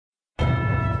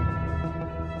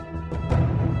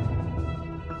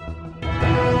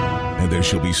there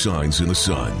shall be signs in the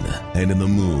sun, and in the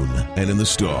moon, and in the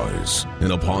stars,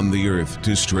 and upon the earth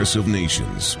distress of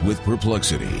nations, with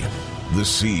perplexity, the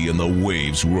sea and the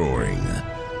waves roaring,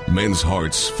 men's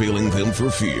hearts failing them for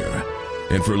fear,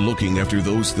 and for looking after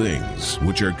those things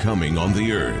which are coming on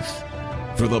the earth.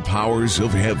 For the powers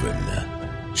of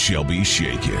heaven shall be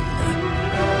shaken.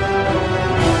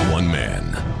 One man,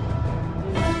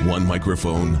 one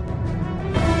microphone,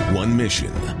 one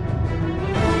mission,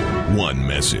 one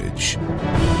message.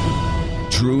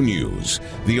 True News,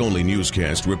 the only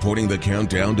newscast reporting the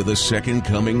countdown to the second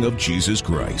coming of Jesus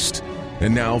Christ.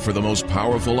 And now for the most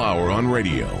powerful hour on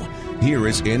radio, here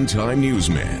is end-time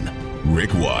newsman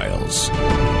Rick Wiles.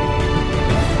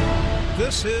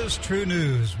 This is True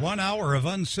News, 1 hour of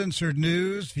uncensored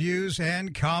news, views,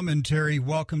 and commentary.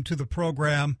 Welcome to the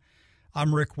program.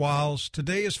 I'm Rick Wiles.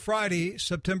 Today is Friday,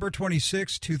 September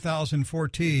 26,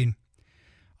 2014.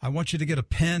 I want you to get a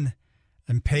pen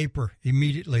and paper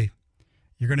immediately.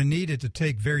 You're going to need it to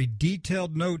take very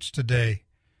detailed notes today.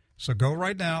 So go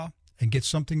right now and get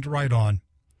something to write on.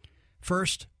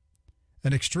 First,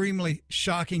 an extremely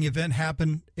shocking event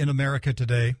happened in America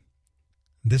today.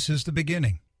 This is the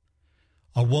beginning.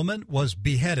 A woman was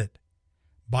beheaded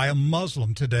by a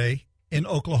Muslim today in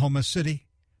Oklahoma City,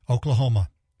 Oklahoma.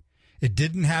 It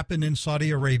didn't happen in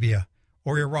Saudi Arabia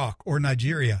or Iraq or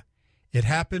Nigeria. It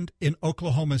happened in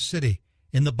Oklahoma City,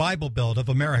 in the Bible Belt of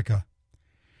America.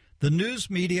 The news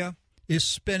media is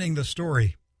spinning the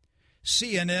story.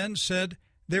 CNN said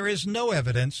there is no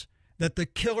evidence that the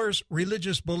killer's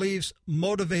religious beliefs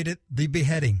motivated the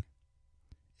beheading.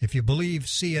 If you believe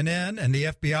CNN and the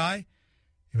FBI,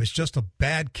 it was just a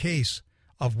bad case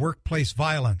of workplace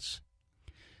violence.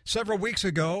 Several weeks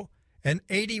ago, an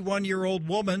 81-year-old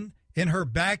woman in her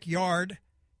backyard,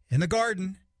 in the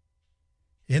garden,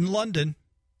 in London,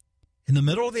 in the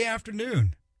middle of the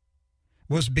afternoon,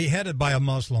 was beheaded by a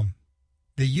Muslim.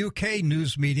 The UK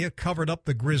news media covered up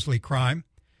the grisly crime,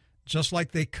 just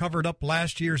like they covered up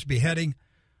last year's beheading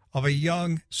of a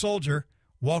young soldier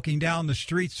walking down the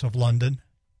streets of London.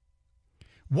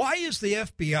 Why is the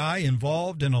FBI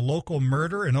involved in a local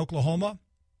murder in Oklahoma?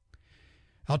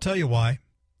 I'll tell you why.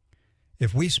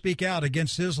 If we speak out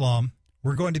against Islam,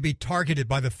 we're going to be targeted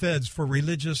by the feds for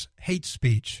religious hate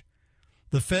speech.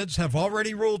 The feds have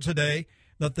already ruled today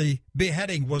that the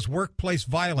beheading was workplace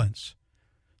violence.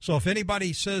 So if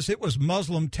anybody says it was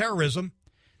Muslim terrorism,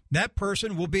 that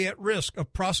person will be at risk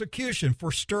of prosecution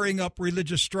for stirring up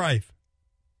religious strife.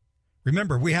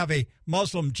 Remember, we have a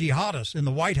Muslim jihadist in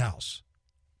the White House.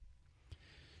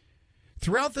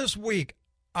 Throughout this week,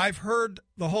 I've heard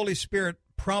the Holy Spirit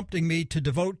prompting me to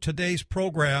devote today's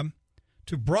program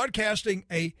to broadcasting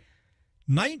a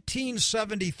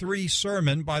 1973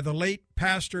 sermon by the late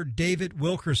Pastor David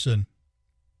Wilkerson.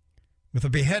 With a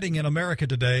beheading in America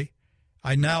today,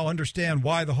 I now understand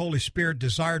why the Holy Spirit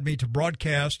desired me to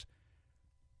broadcast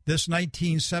this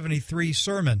 1973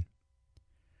 sermon.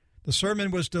 The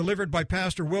sermon was delivered by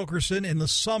Pastor Wilkerson in the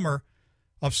summer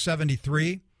of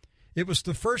 73. It was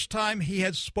the first time he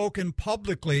had spoken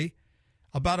publicly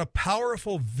about a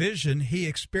powerful vision he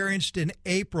experienced in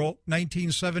April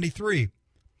 1973.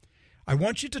 I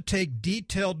want you to take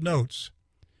detailed notes.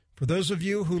 For those of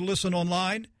you who listen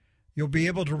online, you'll be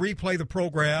able to replay the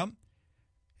program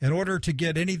in order to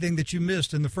get anything that you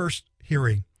missed in the first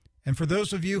hearing. And for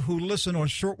those of you who listen on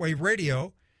shortwave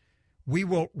radio, we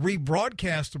will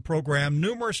rebroadcast the program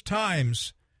numerous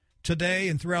times today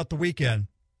and throughout the weekend.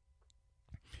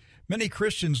 Many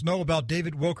Christians know about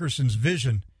David Wilkerson's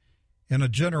vision in a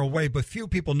general way, but few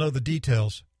people know the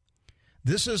details.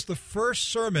 This is the first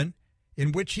sermon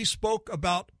in which he spoke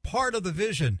about part of the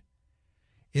vision.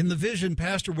 In the vision,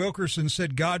 Pastor Wilkerson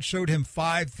said God showed him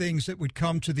 5 things that would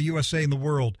come to the USA and the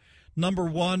world. Number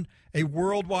 1, a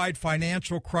worldwide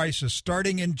financial crisis,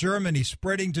 starting in Germany,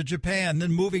 spreading to Japan,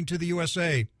 then moving to the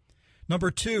USA. Number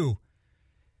 2,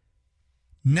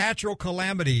 natural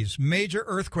calamities, major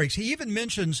earthquakes. He even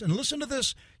mentions, and listen to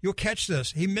this, you'll catch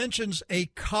this, he mentions a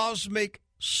cosmic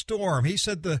storm. He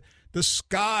said the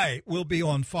sky will be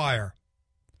on fire.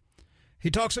 He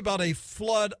talks about a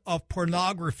flood of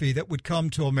pornography that would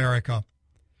come to America,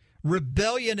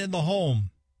 rebellion in the home,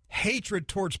 hatred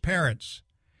towards parents,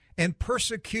 and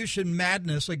persecution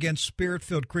madness against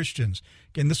Spirit-filled Christians.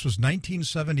 Again, this was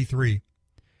 1973.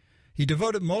 He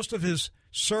devoted most of his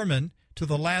sermon to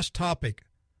the last topic,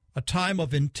 a time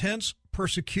of intense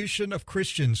persecution of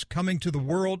Christians coming to the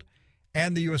world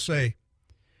and the USA.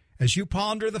 As you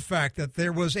ponder the fact that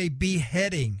there was a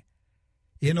beheading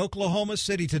in Oklahoma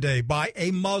City today by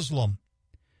a Muslim,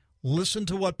 listen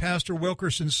to what Pastor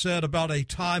Wilkerson said about a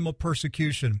time of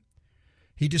persecution.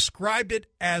 He described it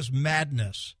as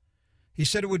madness. He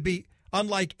said it would be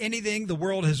unlike anything the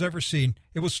world has ever seen.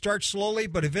 It will start slowly,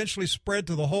 but eventually spread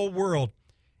to the whole world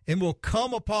and will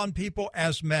come upon people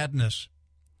as madness.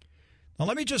 Now,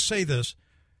 let me just say this.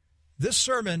 This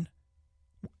sermon,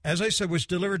 as I said, was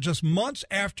delivered just months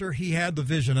after he had the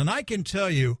vision. And I can tell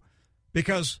you,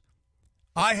 because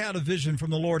I had a vision from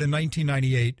the Lord in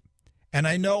 1998, and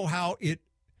I know how it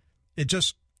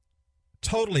just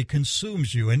totally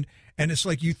consumes you. And it's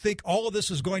like you think all of this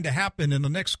is going to happen in the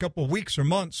next couple of weeks or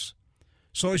months.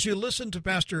 So as you listen to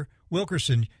Pastor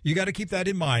Wilkerson, you got to keep that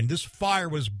in mind. This fire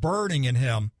was burning in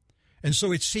him. And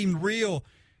so it seemed real.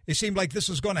 It seemed like this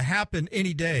was going to happen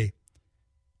any day.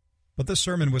 But this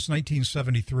sermon was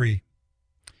 1973.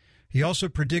 He also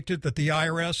predicted that the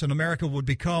IRS in America would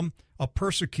become a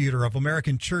persecutor of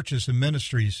American churches and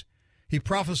ministries. He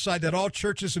prophesied that all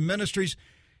churches and ministries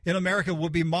in America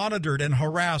would be monitored and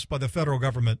harassed by the federal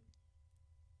government.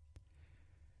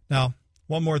 Now,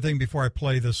 one more thing before I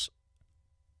play this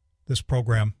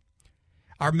program.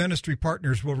 Our ministry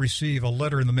partners will receive a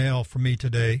letter in the mail from me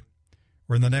today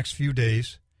or in the next few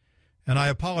days. And I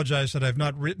apologize that I've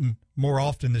not written more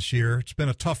often this year. It's been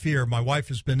a tough year. My wife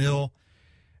has been ill.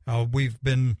 We've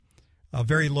been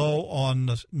very low on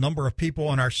the number of people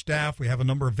on our staff. We have a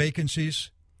number of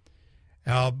vacancies.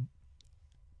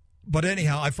 But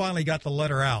anyhow, I finally got the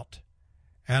letter out.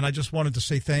 And I just wanted to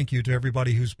say thank you to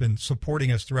everybody who's been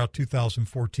supporting us throughout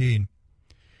 2014.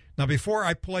 Now, before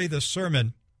I play this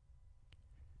sermon,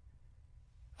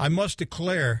 I must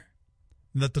declare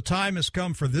that the time has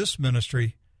come for this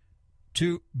ministry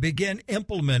to begin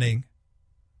implementing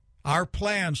our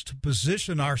plans to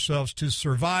position ourselves to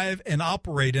survive and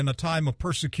operate in a time of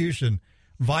persecution,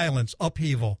 violence,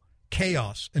 upheaval,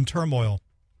 chaos, and turmoil.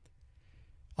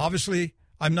 Obviously,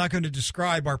 I'm not going to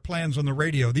describe our plans on the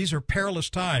radio. These are perilous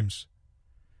times.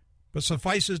 But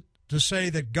suffice it to say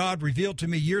that God revealed to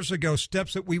me years ago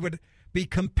steps that we would be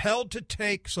compelled to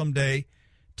take someday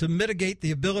to mitigate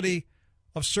the ability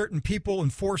of certain people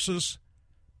and forces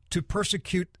to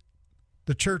persecute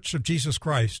the Church of Jesus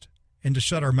Christ and to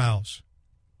shut our mouths.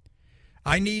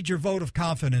 I need your vote of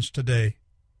confidence today.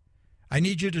 I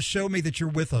need you to show me that you're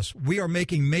with us. We are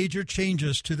making major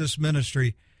changes to this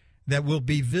ministry that will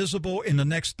be visible in the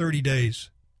next 30 days.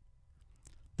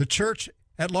 The church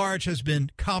at large has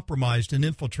been compromised and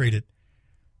infiltrated.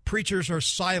 Preachers are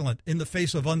silent in the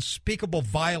face of unspeakable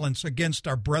violence against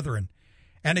our brethren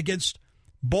and against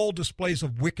bold displays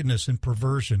of wickedness and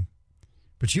perversion.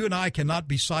 But you and I cannot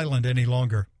be silent any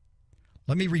longer.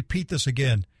 Let me repeat this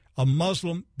again. A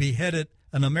Muslim beheaded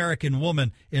an American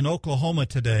woman in Oklahoma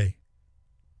today.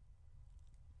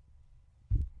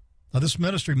 Now, this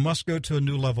ministry must go to a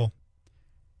new level,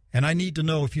 and I need to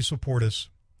know if you support us.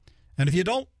 And if you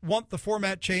don't want the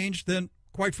format changed, then,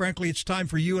 quite frankly, it's time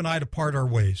for you and I to part our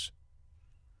ways,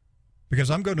 because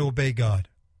I'm going to obey God.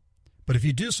 But if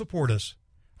you do support us,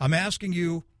 I'm asking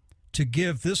you to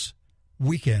give this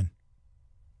weekend.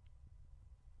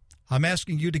 I'm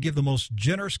asking you to give the most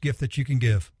generous gift that you can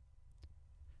give.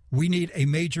 We need a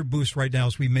major boost right now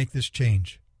as we make this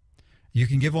change. You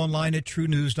can give online at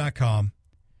TRUNEWS.com.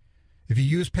 If you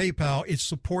use PayPal, it's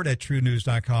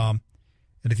support@TRUNEWS.com.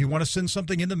 And if you want to send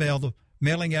something in the mail, the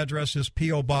mailing address is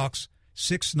P.O. Box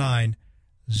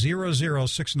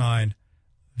 690069,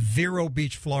 Vero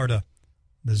Beach, Florida.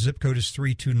 The zip code is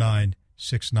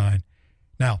 32969.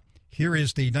 Now, here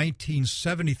is the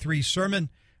 1973 sermon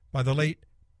by the late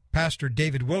Pastor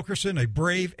David Wilkerson, a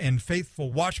brave and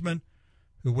faithful watchman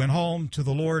who went home to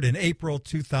the Lord in April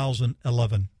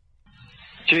 2011.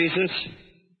 Jesus,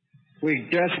 we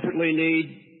desperately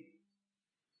need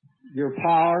your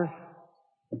power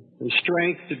and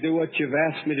strength to do what you've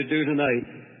asked me to do tonight.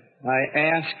 I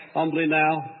ask humbly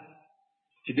now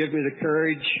to give me the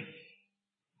courage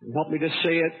and help me to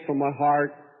say it from my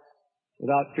heart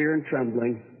without fear and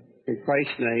trembling. In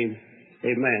Christ's name,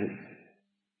 amen.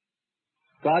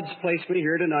 God's placed me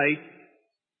here tonight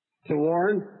to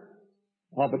warn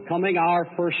of a coming hour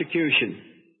of persecution.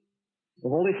 The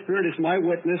Holy Spirit is my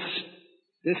witness.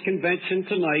 This convention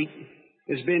tonight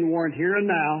is being warned here and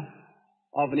now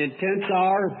of an intense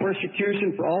hour of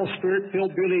persecution for all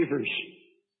Spirit-filled believers.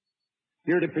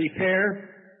 You're to prepare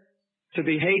to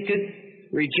be hated,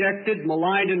 rejected,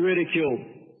 maligned, and ridiculed.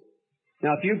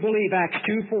 Now, if you believe Acts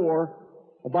 2:4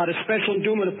 about a special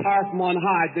endowment of power from on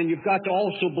high, then you've got to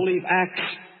also believe Acts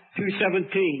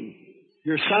 2:17.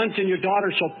 Your sons and your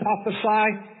daughters shall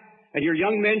prophesy, and your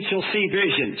young men shall see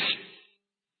visions.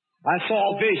 I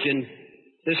saw a vision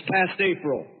this past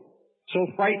April, so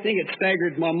frightening it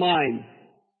staggered my mind.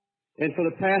 And for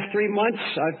the past 3 months,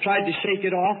 I've tried to shake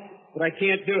it off, but I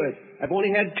can't do it. I've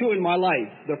only had two in my life.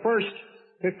 The first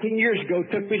 15 years ago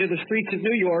took me to the streets of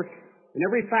New York, and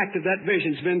every fact of that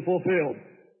vision's been fulfilled.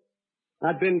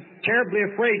 I've been terribly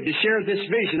afraid to share this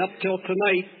vision up till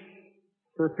tonight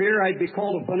for fear I'd be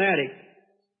called a fanatic.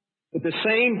 But the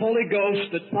same Holy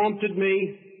Ghost that prompted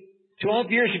me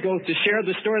 12 years ago to share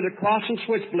the story of the cross and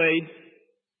switchblade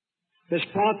has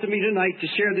prompted me tonight to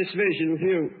share this vision with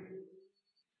you.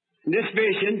 In this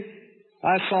vision,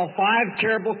 I saw 5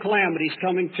 terrible calamities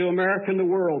coming to America and the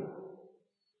world.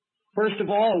 First of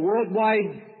all, a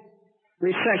worldwide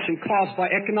recession caused by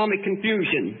economic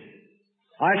confusion.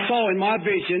 I saw in my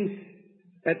vision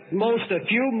at most a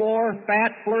few more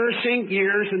fat, flourishing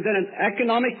years and then an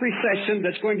economic recession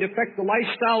that's going to affect the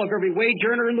lifestyle of every wage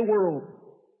earner in the world.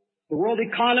 The world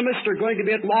economists are going to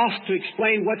be at loss to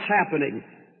explain what's happening.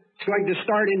 It's going to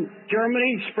start in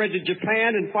Germany, spread to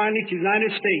Japan, and finally to the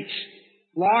United States.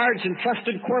 Large and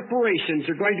trusted corporations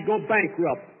are going to go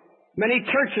bankrupt. Many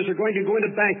churches are going to go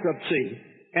into bankruptcy.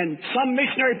 And some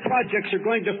missionary projects are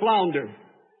going to flounder.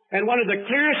 And one of the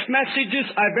clearest messages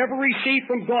I've ever received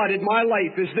from God in my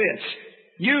life is this: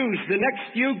 use the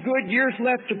next few good years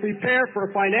left to prepare for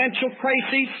a financial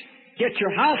crisis. Get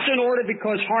your house in order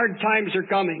because hard times are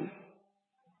coming.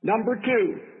 Number 2,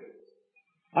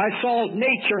 I saw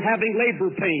nature having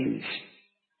labor pains.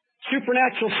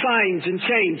 Supernatural signs and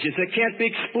changes that can't be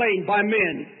explained by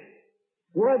men.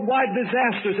 Worldwide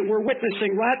disasters that we're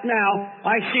witnessing right now,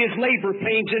 I see as labor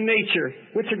pains in nature,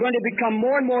 which are going to become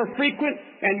more and more frequent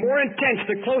and more intense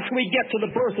the closer we get to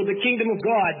the birth of the kingdom of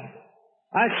God.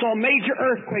 I saw major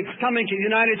earthquakes coming to the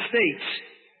United States.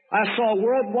 I saw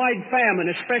worldwide famine,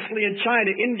 especially in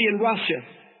China, India, and Russia.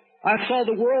 I saw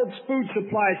the world's food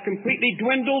supplies completely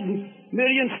dwindled and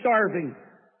millions starving.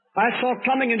 I saw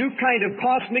coming a new kind of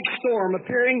cosmic storm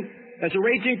appearing as a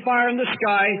raging fire in the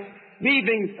sky,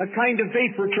 leaving a kind of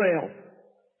vapor trail.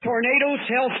 Tornadoes,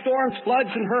 hailstorms, floods,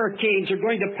 and hurricanes are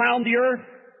going to pound the earth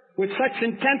with such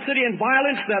intensity and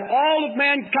violence that all of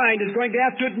mankind is going to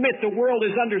have to admit the world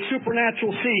is under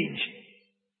supernatural siege.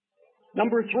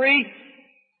 Number 3,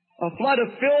 a flood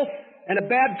of filth and a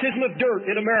baptism of dirt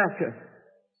in America.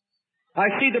 I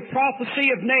see the prophecy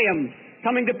of Nahum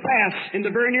coming to pass in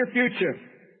the very near future.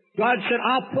 God said,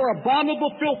 I'll pour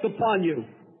abominable filth upon you.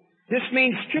 This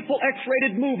means triple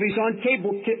X-rated movies on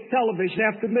cable television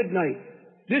after midnight.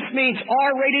 This means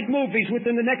R-rated movies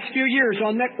within the next few years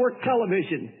on network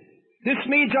television. This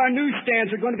means our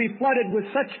newsstands are going to be flooded with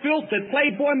such filth that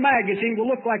Playboy magazine will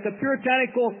look like a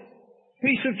puritanical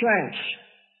piece of trash.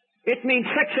 It means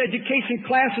sex education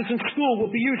classes in school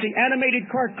will be using animated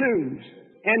cartoons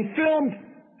and filmed,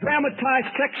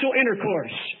 dramatized sexual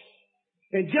intercourse.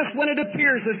 And just when it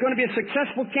appears there's going to be a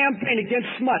successful campaign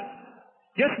against smut,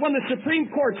 just when the Supreme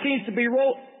Court seems to be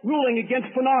ruling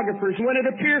against pornographers, when it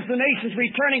appears the nation's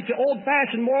returning to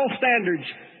old-fashioned moral standards,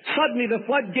 suddenly the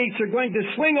floodgates are going to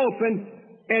swing open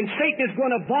and Satan is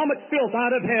going to vomit filth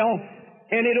out of hell,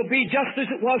 and it'll be just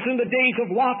as it was in the days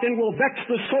of Lot and will vex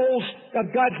the souls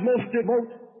of God's most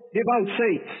devout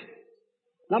saints.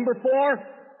 Number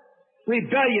 4,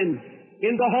 rebellion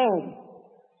in the home.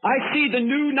 I see the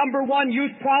new number 1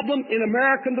 youth problem in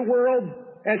America and the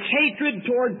world as hatred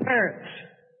toward parents.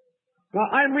 Now,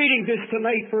 I'm reading this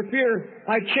tonight for fear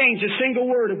I change a single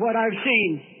word of what I've seen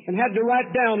and had to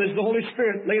write down as the Holy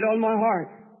Spirit laid on my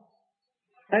heart.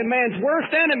 A man's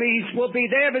worst enemies will be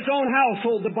they of his own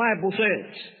household, the Bible says.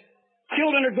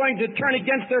 Children are going to turn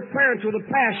against their parents with a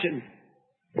passion.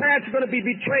 Parents are going to be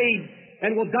betrayed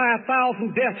and will die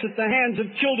 1,000 deaths at the hands of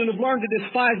children who've learned to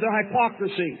despise their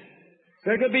hypocrisy.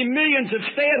 There are going to be millions of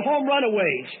stay-at-home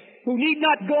runaways who need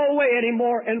not go away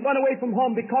anymore and run away from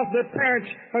home because their parents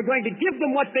are going to give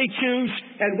them what they choose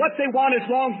and what they want as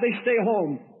long as they stay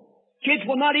home. Kids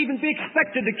will not even be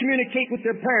expected to communicate with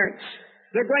their parents.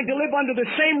 They're going to live under the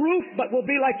same roof, but will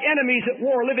be like enemies at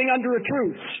war living under a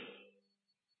truce.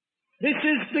 This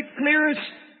is the clearest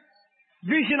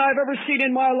vision I've ever seen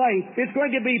in my life. It's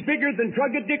going to be bigger than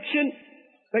drug addiction,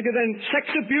 bigger than sex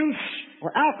abuse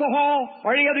or alcohol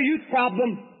or any other youth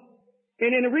problem.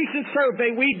 And in a recent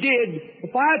survey we did,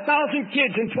 5,000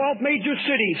 kids in 12 major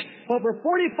cities, over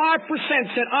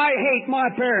 45% said, I hate my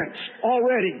parents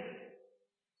already.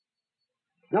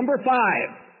 Number 5,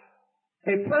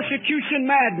 a persecution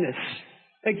madness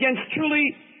against truly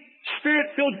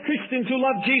Spirit-filled Christians who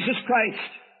love Jesus Christ.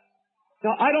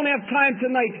 Now, I don't have time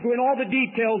tonight to go into all the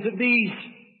details of these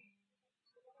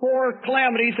 4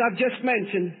 calamities I've just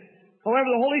mentioned. However,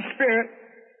 the Holy Spirit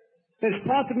has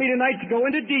prompted me tonight to go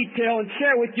into detail and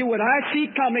share with you what I see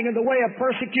coming in the way of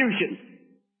persecution.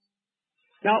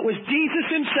 Now, it was Jesus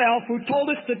himself who told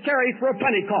us to tarry for a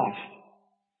Pentecost.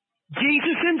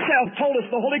 Jesus himself told us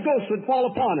the Holy Ghost would fall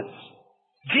upon us.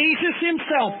 Jesus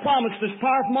himself promised us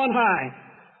power from on high.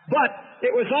 But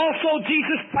it was also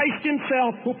Jesus Christ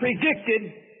himself who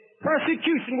predicted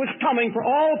persecution was coming for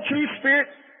all true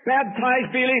Spirit-baptized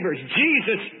believers.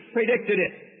 Jesus predicted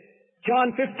it.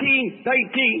 John 15:13.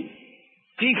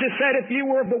 Jesus said, if you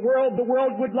were of the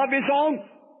world would love his own.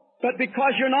 But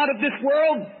because you're not of this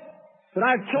world, but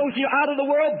I've chosen you out of the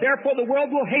world, therefore the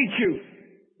world will hate you.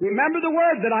 Remember the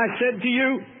word that I said to you,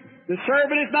 the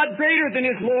servant is not greater than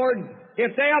his Lord.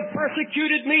 If they have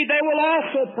persecuted me, they will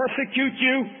also persecute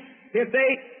you. If they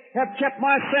have kept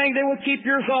my saying, they will keep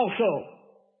yours also.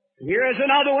 Here is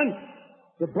another one.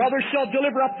 The brother shall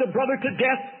deliver up the brother to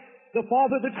death, the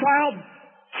father the child.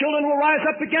 Children will rise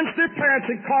up against their parents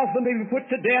and cause them to be put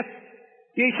to death.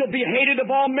 Ye shall be hated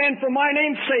of all men for my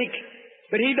name's sake,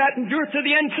 but he that endureth to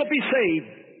the end shall be saved.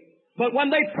 But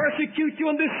when they persecute you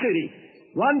in this city,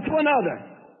 run to another,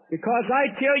 because I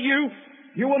tell you,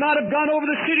 you will not have gone over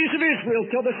the cities of Israel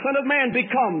till the Son of Man be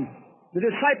come. The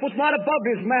disciple's not above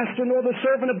his master, nor the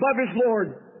servant above his Lord.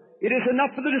 It is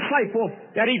enough for the disciple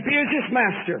that he be as his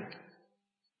master.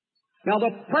 Now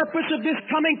the purpose of this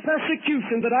coming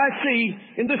persecution that I see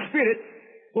in the Spirit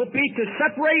will be to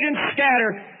separate and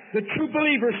scatter the true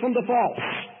believers from the false.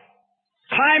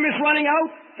 Time is running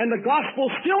out, and the gospel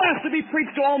still has to be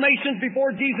preached to all nations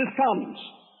before Jesus comes.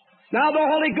 Now the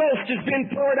Holy Ghost has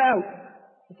been poured out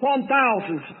upon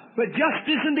thousands, but just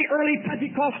as in the early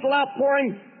Pentecostal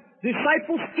outpouring,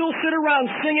 disciples still sit around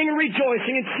singing and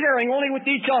rejoicing and sharing only with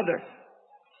each other.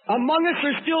 Among us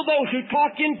are still those who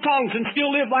talk in tongues and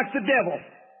still live like the devil.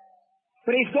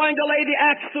 But he's going to lay the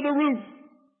axe to the root.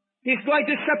 He's going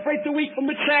to separate the wheat from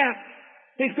the chaff.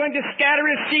 He's going to scatter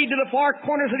his seed to the far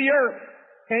corners of the earth.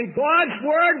 And God's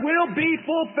word will be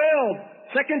fulfilled.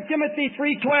 2 Timothy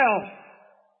 3:12.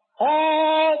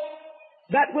 All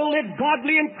that will live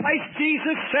godly in Christ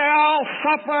Jesus shall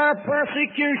suffer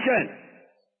persecution.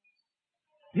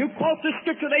 You quote the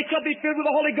scripture, they shall be filled with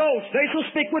the Holy Ghost. They shall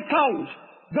speak with tongues.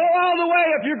 Go all the way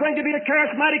if you're going to be a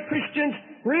charismatic Christian.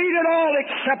 Read it all,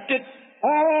 accept it.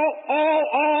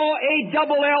 All,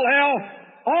 A-double-L-L.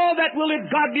 All that will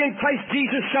live godly in Christ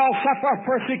Jesus shall suffer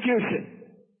persecution.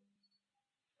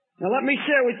 Now let me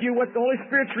share with you what the Holy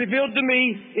Spirit's revealed to me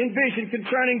in vision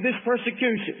concerning this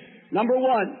persecution. Number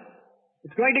one,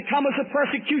 it's going to come as a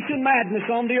persecution madness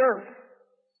on the earth.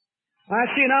 I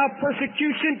see now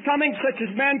persecution coming such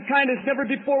as mankind has never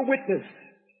before witnessed.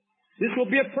 This will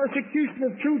be a persecution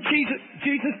of true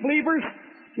Jesus believers,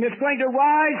 and it's going to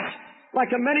rise like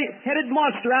a many-headed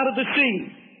monster out of the sea.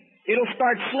 It'll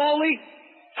start slowly,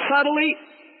 subtly,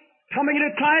 coming at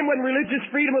a time when religious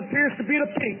freedom appears to be at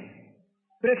a peak.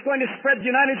 But it's going to spread the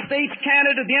United States,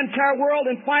 Canada, the entire world,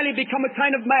 and finally become a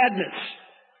kind of madness.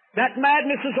 That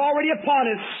madness is already upon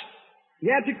us.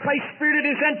 The Antichrist spirit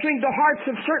is entering the hearts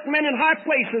of certain men in high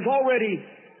places already.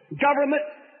 Government,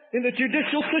 in the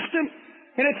judicial system,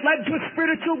 and it's led to a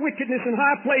spiritual wickedness in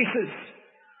high places.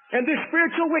 And this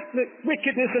spiritual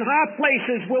wickedness in high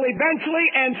places will eventually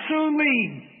and soon lead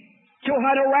to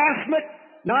an harassment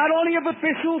not only of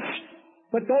officials,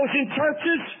 but those in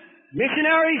churches,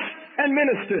 missionaries, and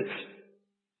ministers.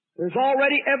 There's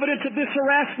already evidence of this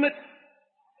harassment.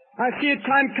 I see a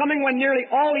time coming when nearly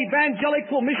all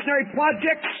evangelical missionary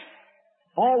projects,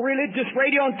 all religious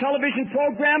radio and television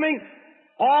programming,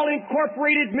 all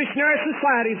incorporated missionary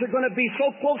societies are going to be so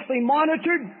closely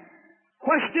monitored,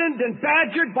 questioned, and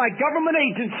badgered by government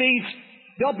agencies,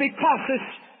 they'll be cautious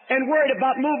and worried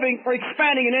about moving or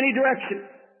expanding in any direction.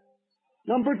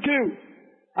 Number two,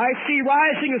 I see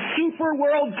rising a super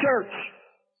world church.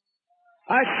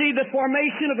 I see the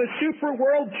formation of a super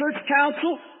world church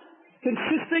council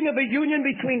consisting of a union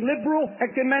between liberal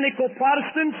ecumenical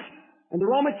Protestants and the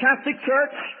Roman Catholic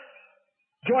Church,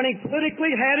 joining politically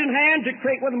hand in hand to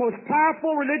create one of the most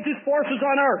powerful religious forces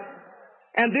on earth.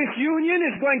 And this union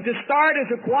is going to start as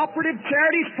a cooperative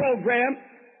charities program,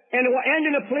 and it will end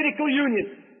in a political union.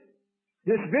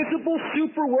 This visible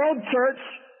super world church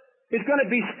is going to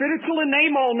be spiritual in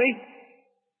name only,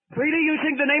 freely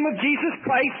using the name of Jesus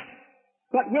Christ,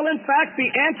 but will in fact be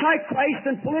anti-Christ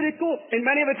and political in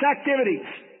many of its activities.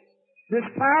 This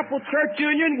powerful church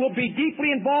union will be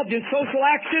deeply involved in social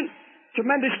action,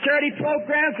 tremendous charity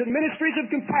programs, and ministries of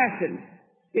compassion.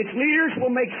 Its leaders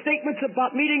will make statements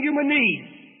about meeting human needs.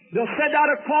 They'll send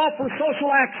out a call for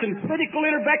social action, political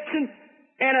intervention,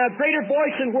 and a greater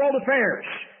voice in world affairs.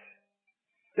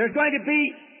 There's going to be,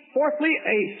 fourthly,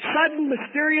 a sudden,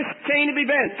 mysterious chain of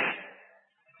events.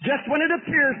 Just when it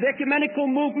appears the ecumenical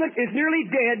movement is nearly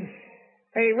dead,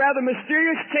 a rather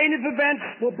mysterious chain of events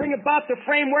will bring about the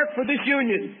framework for this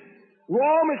union.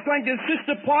 Rome is going to insist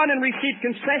upon and receive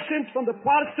concessions from the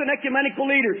Protestant ecumenical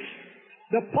leaders.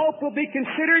 The Pope will be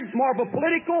considered more of a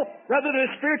political rather than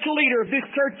a spiritual leader of this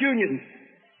church union.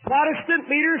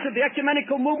 Protestant leaders of the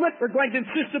ecumenical movement are going to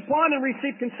insist upon and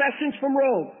receive concessions from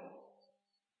Rome.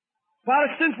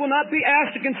 Protestants will not be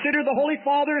asked to consider the Holy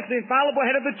Father as the infallible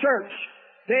head of the church.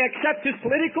 They accept his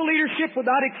political leadership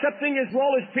without accepting his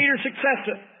role as Peter's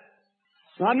successor.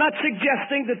 Now, I'm not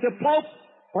suggesting that the Pope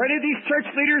or any of these church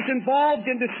leaders involved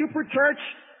in the super church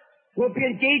will be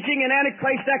engaging in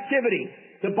Antichrist activity.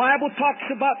 The Bible talks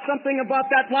about something about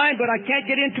that line, but I can't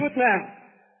get into it now.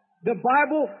 The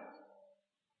Bible,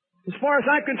 as far as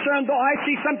I'm concerned, though, I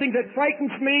see something that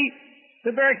frightens me,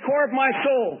 the very core of my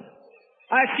soul.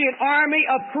 I see an army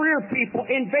of career people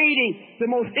invading the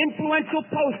most influential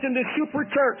post in this super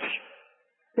church.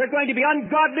 They're going to be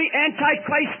ungodly,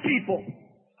 antichrist people,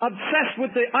 obsessed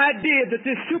with the idea that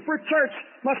this super church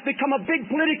must become a big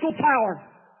political power,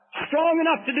 strong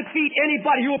enough to defeat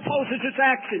anybody who opposes its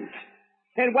actions.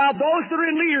 And while those that are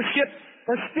in leadership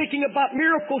are speaking about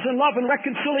miracles and love and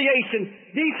reconciliation,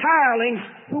 these hirelings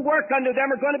who work under them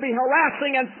are going to be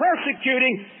harassing and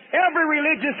persecuting every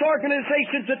religious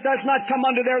organization that does not come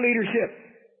under their leadership.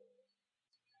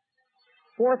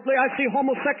 Fourthly, I see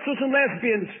homosexuals and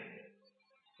lesbians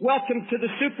welcome to the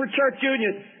super church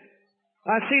union.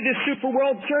 I see this super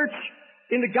world church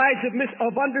in the guise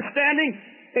of understanding,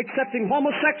 accepting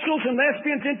homosexuals and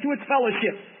lesbians into its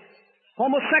fellowship.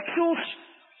 Homosexual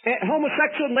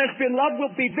and lesbian love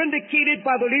will be vindicated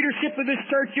by the leadership of this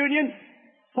church union.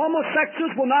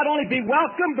 Homosexuals will not only be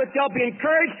welcomed, but they'll be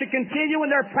encouraged to continue in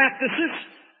their practices.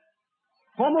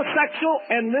 Homosexual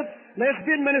and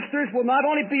lesbian ministers will not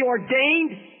only be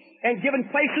ordained and given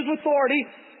places of authority,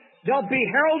 they'll be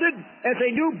heralded as a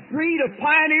new breed of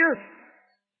pioneer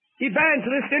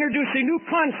evangelists introducing new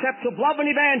concepts of love and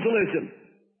evangelism.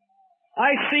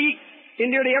 I see in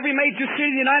nearly every major city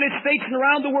in the United States and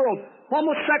around the world,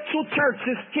 homosexual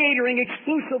churches catering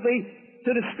exclusively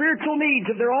to the spiritual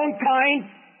needs of their own kind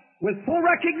with full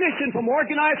recognition from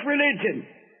organized religion.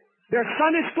 Their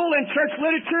Sunday school and church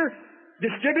literature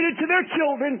distributed to their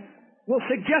children will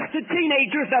suggest to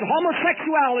teenagers that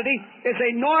homosexuality is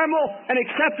a normal and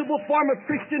acceptable form of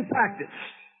Christian practice.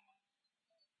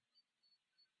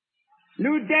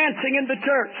 Nude dancing in the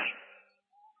church.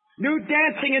 Nude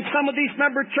dancing in some of these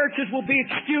member churches will be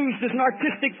excused as an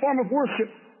artistic form of worship.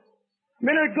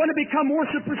 Men are going to become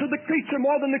worshipers of the creature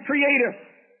more than the Creator.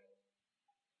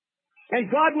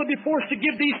 And God will be forced to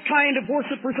give these kind of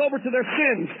worshipers over to their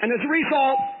sins. And as a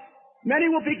result, many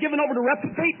will be given over to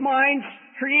reprobate minds,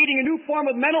 creating a new form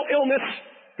of mental illness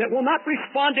that will not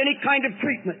respond to any kind of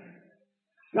treatment.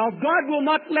 Now, God will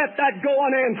not let that go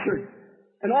unanswered.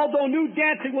 And although nude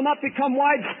dancing will not become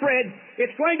widespread,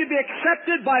 it's going to be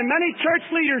accepted by many church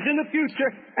leaders in the future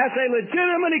as a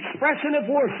legitimate expression of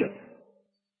worship.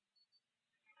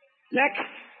 Next,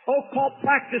 occult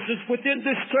practices within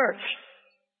this church.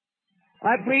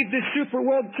 I believe this super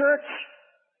world church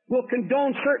will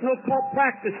condone certain occult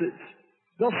practices.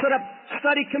 They'll set up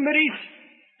study committees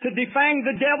to defang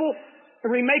the devil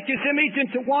and remake his image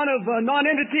into one of a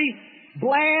non-entity,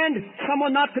 bland,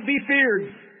 someone not to be feared.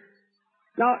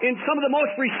 Now, in some of the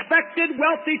most respected,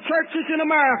 wealthy churches in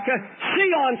America,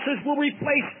 seances will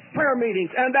replace prayer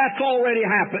meetings, and that's already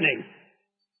happening.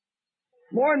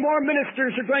 More and more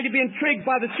ministers are going to be intrigued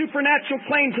by the supernatural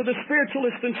claims of the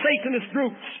spiritualist and Satanist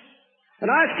groups. And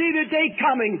I see the day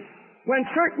coming when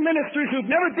certain ministers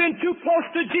who've never been too close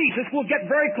to Jesus will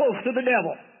get very close to the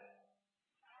devil.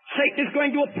 Satan is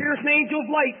going to appear as an angel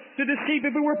of light to deceive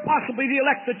if it were possibly the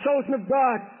elect, the chosen of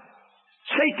God.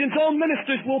 Satan's own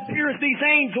ministers will appear as these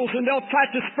angels, and they'll try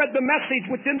to spread the message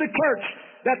within the church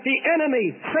that the enemy,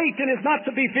 Satan, is not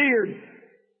to be feared.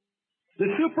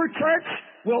 The super church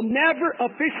will never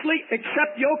officially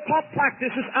accept the occult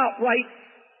practices outright,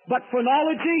 but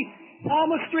phrenology,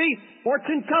 palmistry,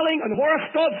 fortune-telling, and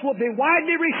horoscopes will be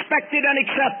widely respected and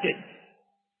accepted.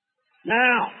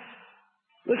 Now,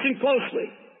 listen closely.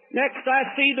 Next, I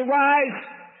see the rise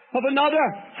of another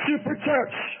super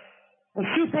church. A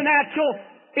supernatural,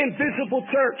 invisible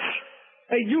church,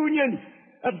 a union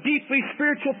of deeply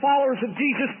spiritual followers of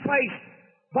Jesus Christ,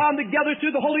 bound together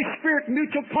through the Holy Spirit,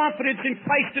 mutual confidence in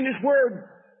Christ and His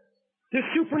Word. This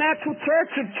supernatural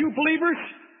church of true believers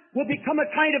will become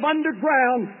a kind of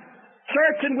underground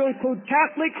church and will include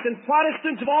Catholics and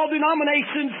Protestants of all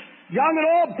denominations, young and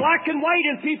old, black and white,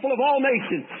 and people of all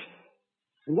nations.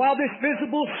 And while this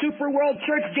visible super world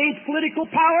church gains political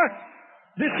power,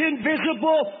 this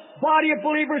invisible body of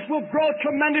believers will grow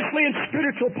tremendously in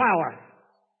spiritual power.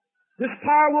 This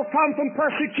power will come from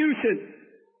persecution.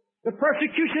 The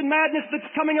persecution madness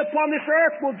that's coming upon this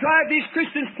earth will drive these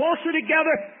Christians closer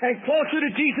together and closer to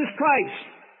Jesus Christ.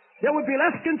 There would be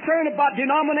less concern about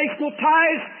denominational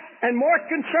ties and more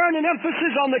concern and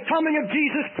emphasis on the coming of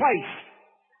Jesus Christ.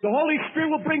 The Holy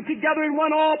Spirit will bring together in one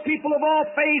all people of all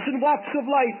faiths and walks of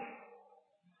life.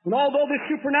 And although the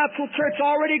supernatural church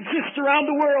already exists around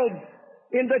the world,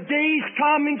 in the days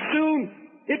coming soon,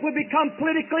 it will become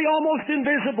politically almost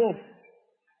invisible.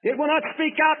 It will not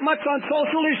speak out much on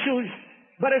social issues,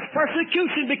 but as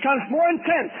persecution becomes more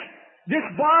intense, this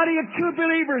body of true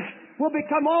believers will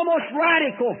become almost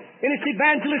radical in its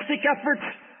evangelistic efforts,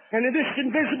 and in this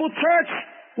invisible church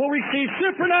will receive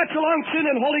supernatural unction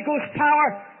and Holy Ghost power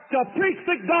to preach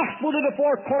the gospel to the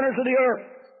four corners of the earth.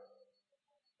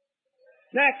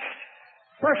 Next,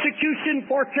 persecution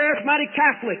for charismatic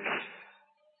Catholics.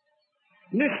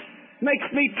 And this makes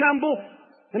me tremble,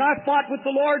 and I've fought with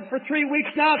the Lord for 3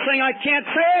 weeks now saying I can't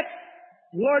say it.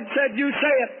 The Lord said, you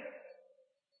say it.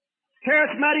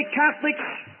 Charismatic Catholics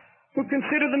who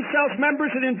consider themselves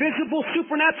members of the invisible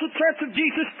supernatural church of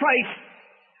Jesus Christ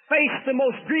face the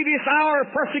most grievous hour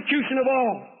of persecution of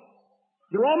all.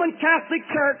 The Roman Catholic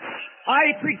Church,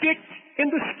 I predict in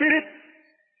the Spirit,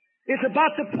 is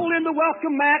about to pull in the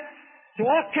welcome mat to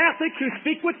all Catholics who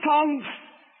speak with tongues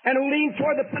and who lean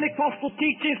toward the Pentecostal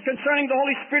teachings concerning the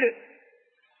Holy Spirit.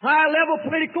 High-level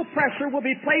political pressure will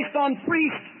be placed on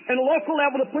priests at a local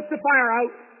level to put the fire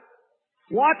out.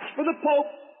 Watch for the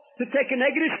Pope to take a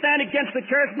negative stand against the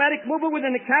charismatic movement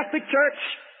within the Catholic Church.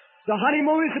 The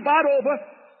honeymoon is about over.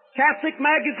 Catholic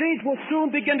magazines will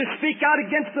soon begin to speak out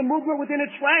against the movement within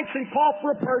its ranks and call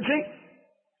for a purging.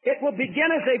 It will begin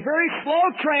as a very slow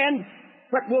trend,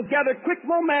 but will gather quick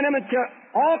momentum until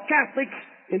all Catholics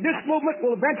in this movement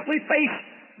will eventually face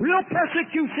real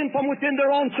persecution from within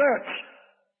their own church.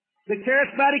 The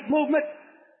charismatic movement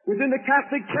within the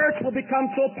Catholic Church will become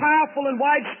so powerful and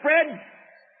widespread,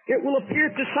 it will appear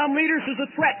to some leaders as a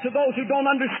threat to those who don't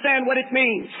understand what it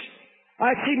means.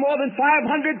 I see more than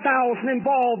 500,000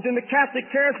 involved in the Catholic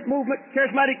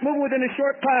charismatic movement within a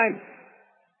short time.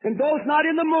 And those not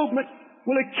in the movement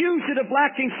will accuse it of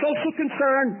lacking social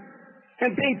concern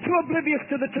and being too oblivious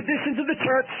to the traditions of the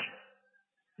church.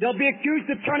 They'll be accused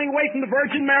of turning away from the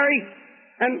Virgin Mary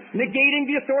and negating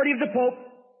the authority of the Pope.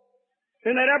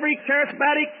 And that every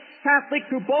charismatic Catholic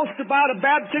who boasts about a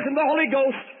baptism of the Holy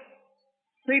Ghost,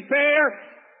 prepare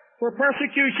for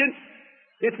persecution.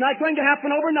 It's not going to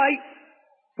happen overnight.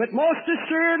 But most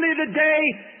assuredly the day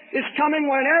is coming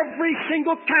when every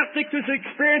single Catholic who's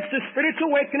experienced a spiritual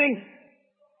awakening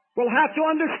will have to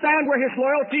understand where his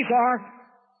loyalties are.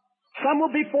 Some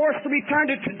will be forced to return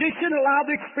to tradition and allow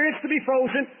the experience to be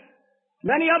frozen.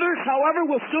 Many others, however,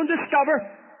 will soon discover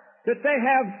that they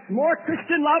have more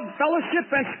Christian love, fellowship,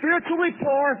 and spiritual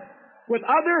rapport with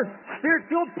other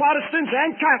Spirit-filled Protestants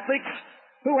and Catholics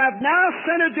who have now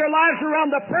centered their lives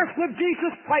around the person of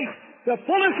Jesus Christ, the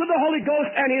fullness of the Holy Ghost,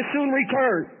 and His soon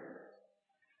return.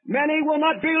 Many will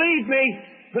not believe me,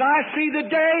 but I see the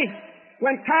day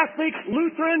when Catholics,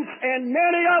 Lutherans, and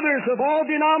many others of all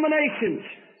denominations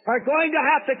are going to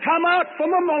have to come out from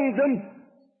among them.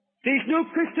 These new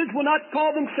Christians will not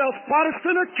call themselves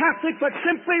Protestant or Catholic, but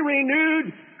simply renewed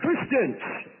Christians.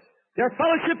 Their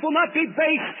fellowship will not be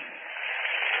based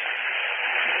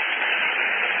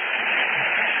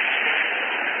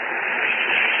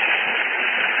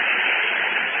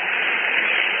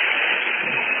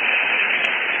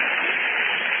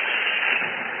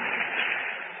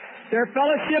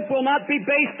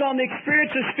on the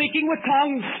experience of speaking with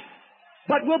tongues,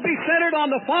 but will be centered on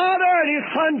the Father and His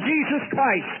Son, Jesus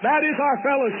Christ. That is our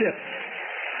fellowship.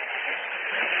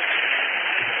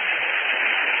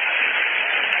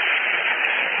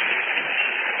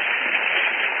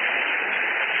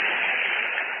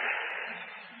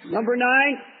 Number 9,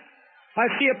 I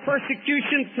see a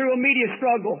persecution through a media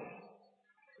struggle.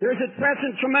 There is at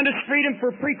present tremendous freedom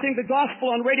for preaching the gospel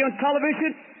on radio and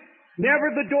television.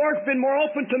 Never the door's been more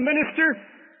open to minister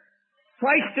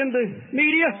Christ in the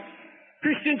media.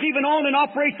 Christians even own and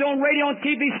operate their own radio and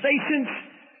TV stations.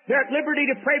 They're at liberty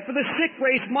to pray for the sick,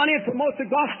 raise money, and promote the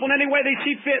gospel in any way they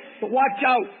see fit. But watch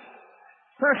out.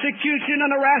 Persecution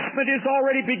and harassment is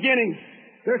already beginning.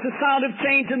 There's a sound of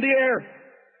change in the air.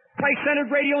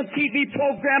 Christ-centered radio and TV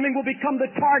programming will become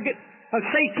the target of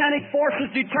satanic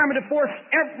forces determined to force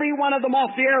every one of them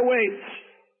off the airwaves.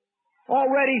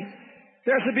 Already,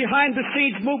 there's a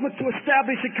behind-the-scenes movement to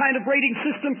establish a kind of rating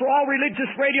system for all religious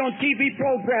radio and TV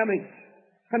programming.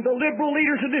 And the liberal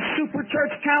leaders of this super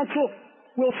church council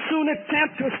will soon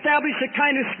attempt to establish a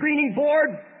kind of screening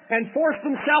board and force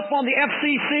themselves on the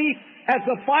FCC as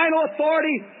the final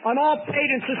authority on all paid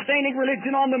and sustaining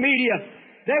religion on the media.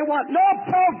 They want no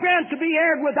program to be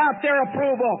aired without their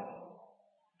approval.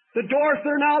 The doors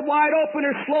that are now wide open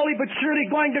are slowly but surely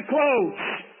going to close.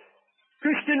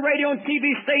 Christian radio and TV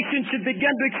stations should begin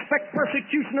to expect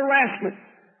persecution and harassment.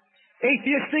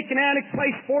 Atheistic and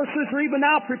antichrist forces are even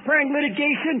now preparing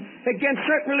litigation against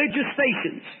certain religious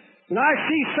stations. And I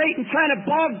see Satan trying to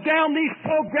bog down these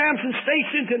programs and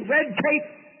stations in red tape,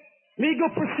 legal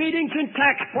proceedings, and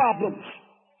tax problems.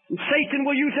 And Satan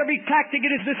will use every tactic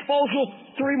at his disposal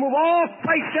to remove all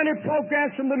Christ-centered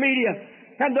programs from the media.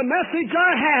 And the message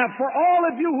I have for all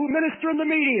of you who minister in the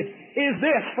media is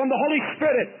this from the Holy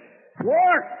Spirit.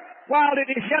 Work while it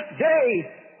is yet day,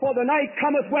 for the night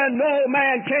cometh when no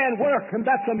man can work. And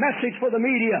that's a message for the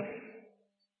media.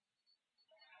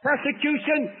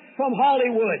 Persecution from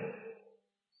Hollywood.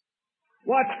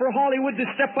 Watch for Hollywood to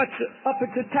step up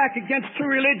its attack against true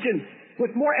religion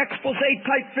with more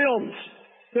expose-type films.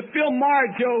 The film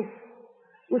Marjo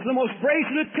was the most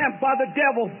brazen attempt by the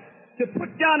devil to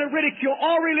put down and ridicule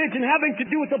all religion having to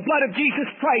do with the blood of Jesus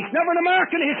Christ. Never in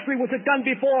American history was it done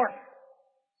before.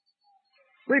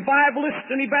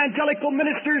 Revivalists and evangelical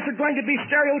ministers are going to be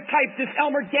stereotyped as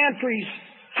Elmer Gantries,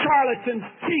 charlatans,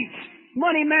 cheats,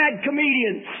 money-mad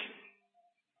comedians.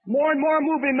 More and more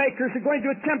movie makers are going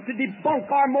to attempt to debunk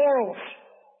our morals.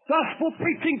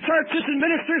 Gospel-preaching churches and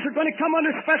ministers are going to come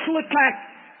under special attack,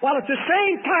 while at the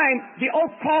same time, the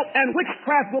occult and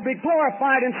witchcraft will be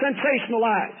glorified and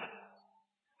sensationalized.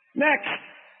 Next,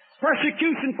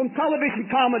 persecution from television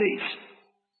comedies.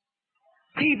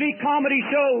 TV comedy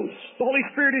shows, the Holy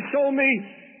Spirit has shown me,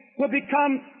 will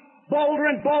become bolder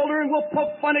and bolder and will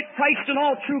poke fun at Christ and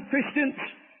all true Christians.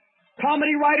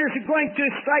 Comedy writers are going to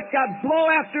strike out blow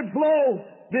after blow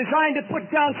designed to put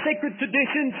down sacred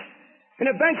traditions. And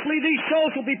eventually these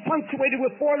shows will be punctuated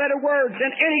with four-letter words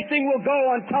and anything will go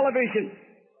on television.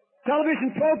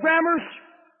 Television programmers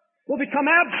will become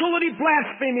absolutely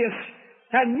blasphemous.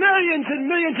 And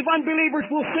millions of unbelievers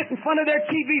will sit in front of their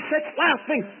TV sets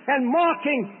laughing and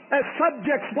mocking as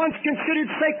subjects once considered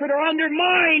sacred are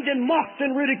undermined and mocked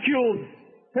and ridiculed.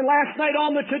 And last night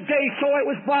on the Today Show, it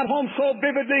was brought home so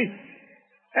vividly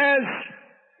as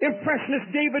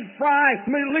impressionist David Fry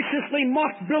maliciously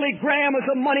mocked Billy Graham as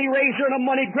a money raiser and a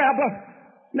money grabber.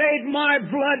 Made my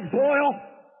blood boil.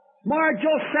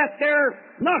 Marjo sat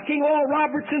there knocking Oral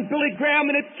Roberts and Billy Graham,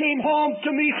 and it came home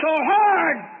to me so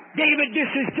hard. David, this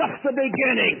is just the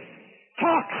beginning.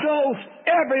 Talk shows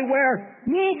everywhere,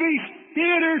 movies,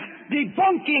 theaters,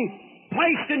 debunking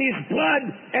Christ in his blood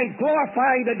and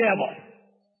glorifying the devil.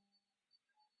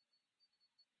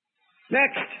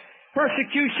 Next,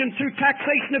 persecution through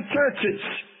taxation of churches.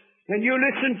 And you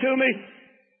listen to me.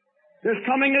 There's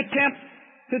coming an attempt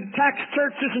to tax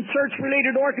churches and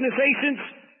church-related organizations.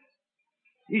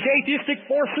 These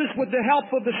atheistic forces, with the help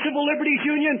of the Civil Liberties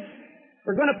Union,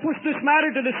 are going to push this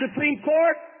matter to the Supreme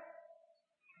Court.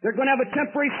 They're going to have a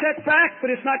temporary setback,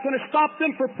 but it's not going to stop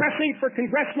them from pressing for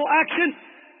congressional action.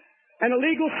 And a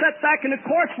legal setback in the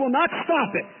courts will not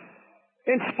stop it.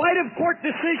 In spite of court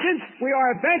decisions, we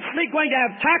are eventually going to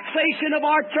have taxation of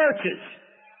our churches.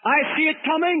 I see it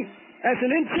coming as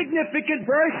an insignificant,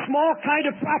 very small kind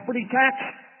of property tax,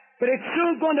 but it's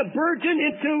soon going to burgeon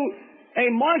into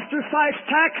a monster-sized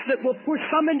tax that will push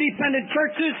some independent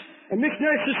churches and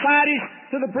missionary societies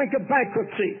to the brink of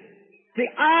bankruptcy. The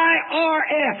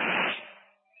IRS,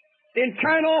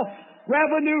 Internal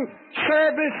Revenue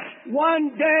Service,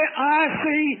 one day I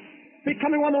see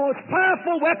becoming one of the most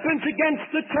powerful weapons against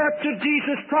the Church of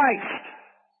Jesus Christ.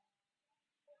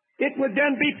 It would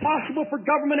then be possible for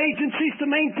government agencies to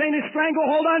maintain a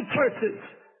stranglehold on churches.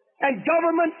 And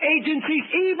government agencies,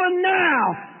 even now,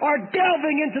 are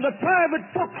delving into the private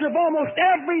books of almost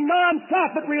every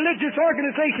non-profit religious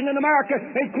organization in America,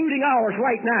 including ours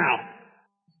right now.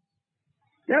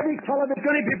 Every color is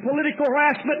going to be political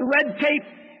harassment, red tape,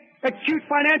 acute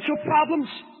financial problems.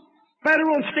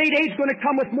 Federal and state aid is going to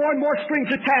come with more and more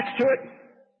strings attached to it.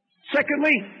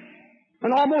 Secondly, an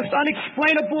almost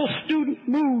unexplainable student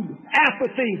mood,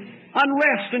 apathy,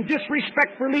 unrest, and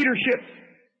disrespect for leadership.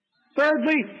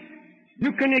 Thirdly, you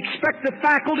can expect the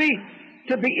faculty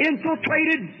to be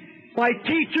infiltrated by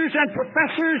teachers and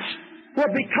professors who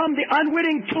have become the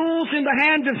unwitting tools in the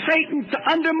hand of Satan to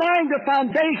undermine the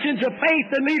foundations of faith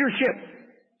and leadership.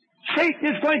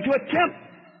 Satan is going to attempt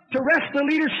to wrest the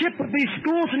leadership of these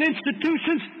schools and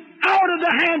institutions out of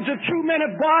the hands of true men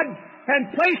of God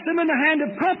and place them in the hand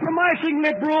of compromising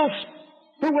liberals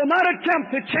who will not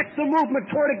attempt to check the movement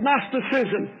toward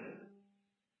agnosticism.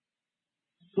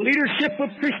 The leadership of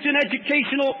Christian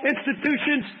educational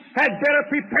institutions had better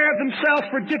prepare themselves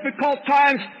for difficult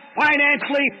times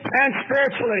financially and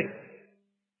spiritually.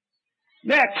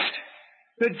 Next,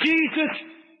 the Jesus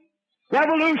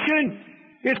revolution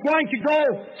is going to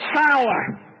go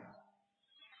sour.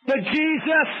 The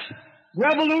Jesus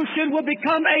revolution will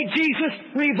become a Jesus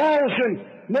revulsion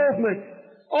movement.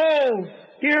 Oh,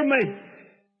 hear me.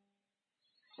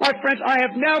 My friends, I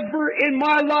have never in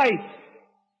my life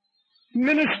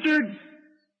ministered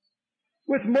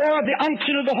with more of the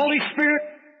unction of the Holy Spirit,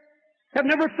 have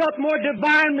never felt more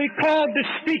divinely called to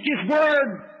speak His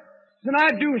Word than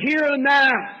I do here and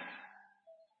now.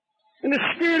 And the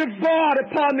Spirit of God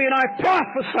upon me, and I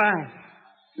prophesy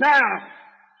now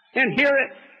and hear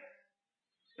it.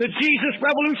 The Jesus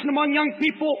revolution among young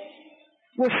people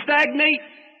will stagnate,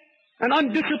 and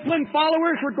undisciplined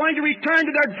followers are going to return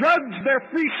to their drugs, their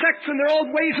free sex, and their old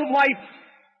ways of life.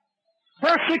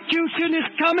 Persecution is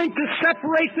coming to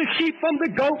separate the sheep from the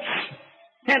goats,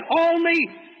 and only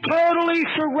totally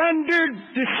surrendered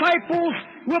disciples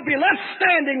will be left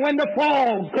standing when the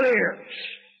fog clears.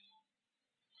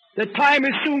 The time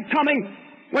is soon coming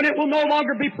when it will no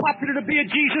longer be popular to be a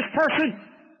Jesus person.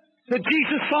 The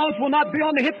Jesus songs will not be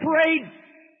on the hit parade.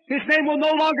 His name will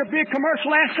no longer be a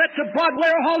commercial asset to Broadway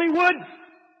or Hollywood.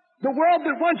 The world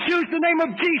that once used the name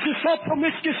of Jesus so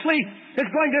promiscuously is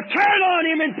going to turn on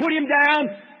Him and put Him down.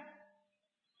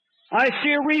 I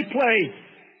see a replay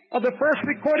of the first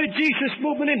recorded Jesus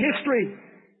movement in history.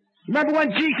 Remember when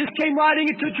Jesus came riding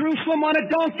into Jerusalem on a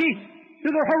donkey, to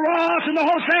the hurrahs and the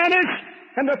hosannas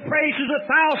and the praises of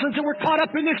thousands that were caught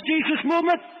up in this Jesus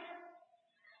movement?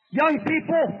 Young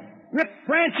people ripped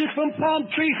branches from palm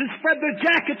trees and spread their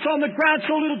jackets on the ground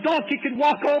so a little donkey could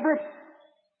walk over.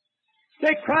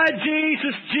 They cried,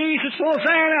 Jesus, Jesus,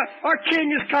 Hosanna, our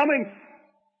King is coming.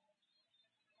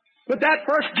 But that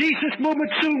first Jesus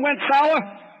movement soon went sour.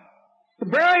 A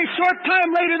very short time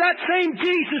later, that same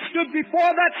Jesus stood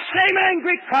before that same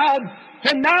angry crowd,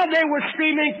 and now they were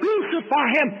screaming, crucify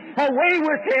Him, away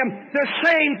with Him. The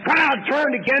same crowd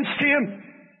turned against Him.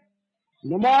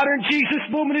 The modern Jesus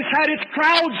movement has had its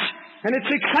crowds and its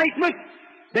excitement.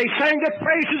 They sang the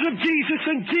praises of Jesus,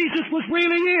 and Jesus was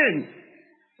really in.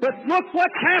 But look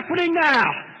what's happening now.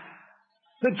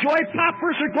 The joy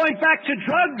poppers are going back to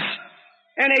drugs,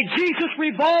 and a Jesus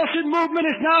revulsion movement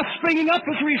is now springing up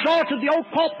as a result of the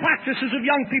occult practices of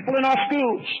young people in our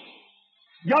schools.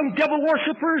 Young devil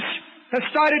worshippers have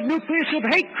started nucleus of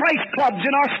hate Christ clubs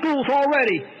in our schools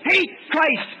already. Hate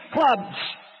Christ clubs,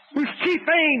 whose chief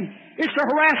aim is to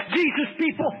harass Jesus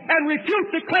people and refute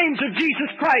the claims of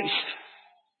Jesus Christ.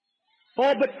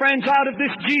 Oh, but friends, out of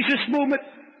this Jesus movement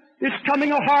is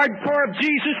coming a hardcore of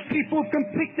Jesus people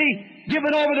completely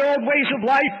given over their old ways of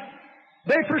life.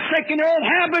 They've forsaken their old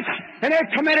habits, and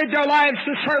they've committed their lives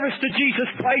to service to Jesus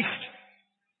Christ.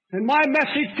 And my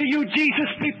message to you, Jesus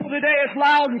people, today is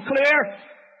loud and clear.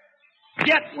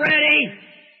 Get ready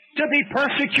to be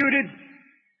persecuted.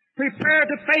 Prepare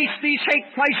to face these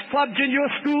hate Christ clubs in your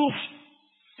schools.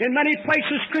 In many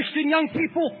places, Christian young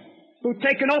people who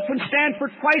take an open stand for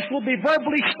Christ will be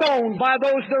verbally stoned by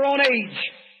those their own age.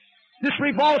 This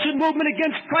revulsion movement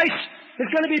against Christ is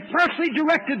going to be personally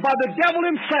directed by the devil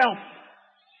himself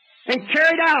and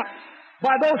carried out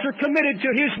by those who are committed to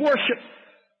his worship.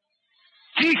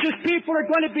 Jesus people are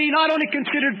going to be not only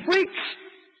considered freaks,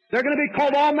 they're going to be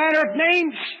called all manner of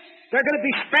names. They're going to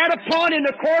be spat upon in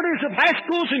the corridors of high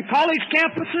schools and college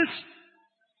campuses.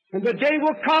 And the day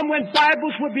will come when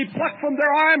Bibles will be plucked from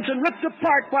their arms and ripped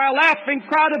apart by a laughing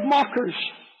crowd of mockers.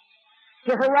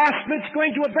 The harassment's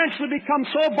going to eventually become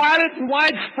so violent and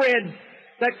widespread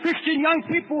that Christian young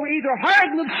people will either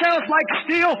harden themselves like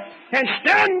steel and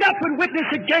stand up and witness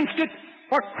against it,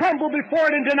 or crumble before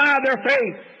it and deny their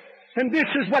faith. And this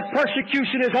is what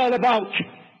persecution is all about.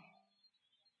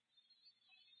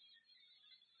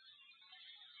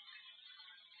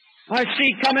 I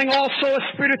see coming also a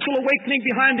spiritual awakening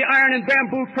behind the iron and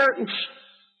bamboo curtains.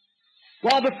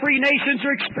 While the free nations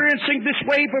are experiencing this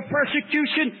wave of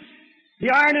persecution, the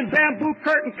iron and bamboo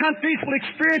curtain countries will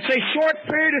experience a short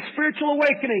period of spiritual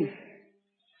awakening.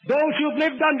 Those who have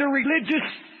lived under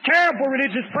terrible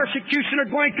religious persecution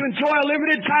are going to enjoy a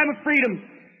limited time of freedom.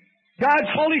 God's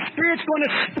Holy Spirit's going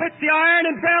to split the iron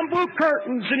and bamboo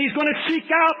curtains, and He's going to seek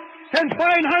out and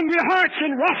find hungry hearts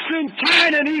in Russia and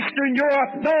China and Eastern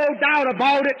Europe, no doubt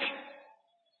about it.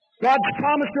 God's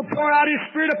promised to pour out His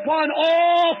Spirit upon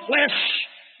all flesh.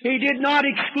 He did not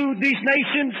exclude these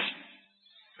nations.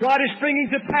 God is bringing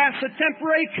to pass a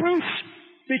temporary truce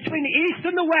between the East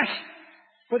and the West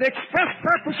for the express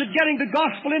purpose of getting the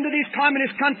gospel into these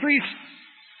communist countries.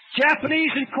 Japanese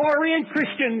and Korean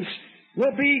Christians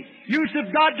will be used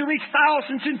of God to reach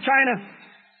thousands in China.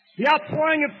 The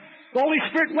outpouring of the Holy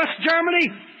Spirit in West Germany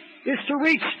is to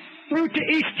reach through to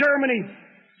East Germany.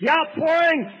 The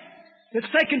outpouring that's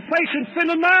taking place in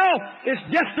Finland now is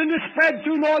destined to spread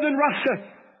through northern Russia.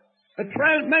 A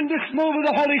tremendous move of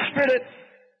the Holy Spirit.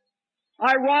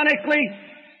 Ironically,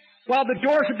 while the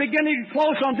doors are beginning to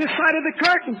close on this side of the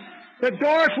curtain, the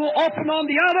doors will open on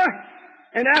the other,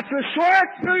 and after a short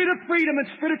period of freedom and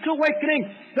spiritual awakening,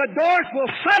 the doors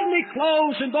will suddenly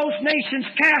close and those nations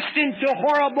cast into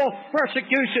horrible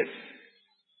persecution.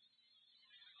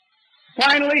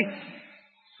 Finally,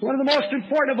 one of the most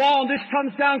important of all, and this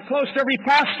comes down close to every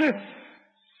pastor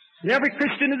and every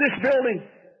Christian in this building,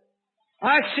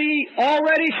 I see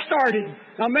already started.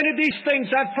 Now, many of these things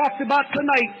I've talked about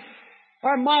tonight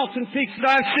are mountain peaks that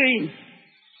I've seen.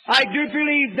 I do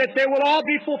believe that they will all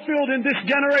be fulfilled in this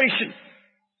generation.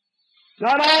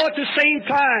 Not all at the same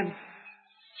time.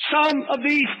 Some of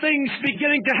these things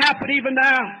beginning to happen even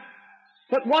now.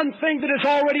 But one thing that is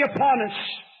already upon us,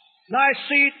 and I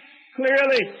see it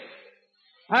clearly,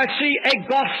 I see a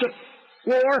gossip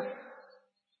war.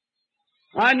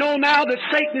 I know now that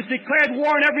Satan has declared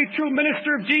war on every true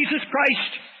minister of Jesus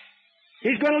Christ.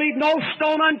 He's going to leave no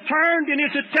stone unturned in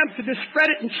his attempt to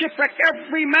discredit and shipwreck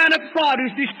every man of God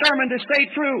who's determined to stay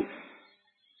true.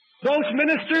 Those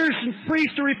ministers and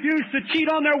priests who refuse to cheat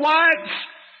on their wives,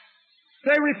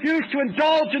 they refuse to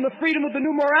indulge in the freedom of the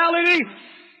new morality,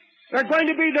 they're going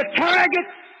to be the target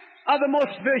of the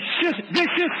most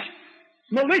vicious,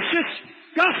 malicious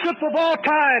gossip of all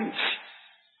times.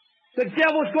 The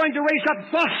devil is going to raise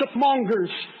up gossip mongers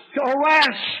to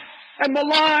harass and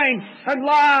malign and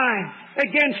lie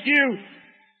against you.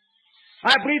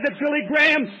 I believe that Billy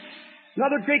Graham and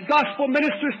other great gospel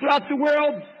ministers throughout the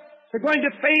world are going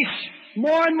to face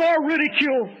more and more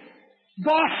ridicule,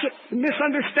 gossip, and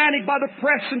misunderstanding by the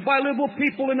press and by liberal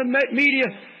people in the media.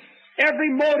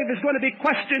 Every motive is going to be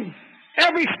questioned.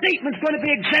 Every statement is going to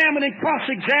be examined and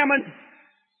cross-examined.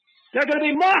 They're going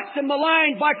to be mocked and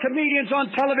maligned by comedians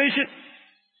on television.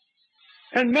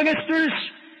 And ministers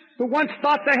who once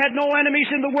thought they had no enemies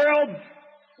in the world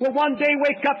will one day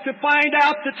wake up to find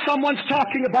out that someone's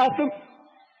talking about them.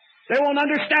 They won't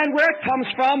understand where it comes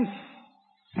from.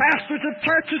 Pastors of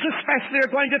churches especially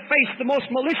are going to face the most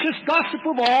malicious gossip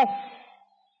of all.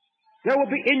 There will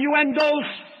be innuendos,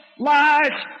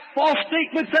 lies, false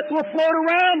statements that will float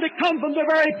around that come from the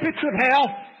very pits of hell.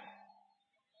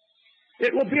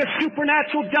 It will be a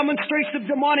supernatural demonstration of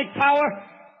demonic power.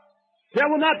 There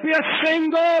will not be a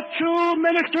single true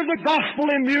minister of the gospel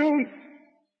immune.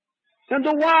 And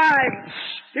the wives,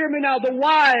 hear me now, the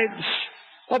wives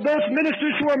of those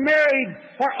ministers who are married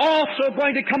are also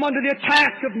going to come under the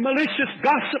attack of malicious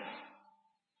gossip.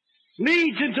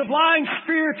 Legions of lying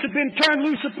spirits have been turned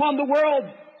loose upon the world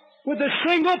with the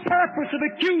single purpose of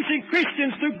accusing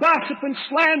Christians through gossip and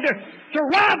slander to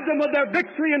rob them of their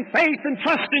victory and faith and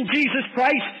trust in Jesus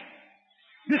Christ.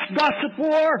 This gossip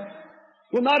war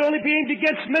will not only be aimed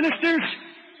against ministers,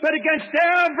 but against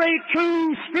every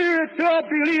true spirit-filled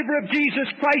believer of Jesus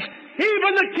Christ.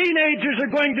 Even the teenagers are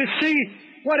going to see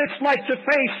what it's like to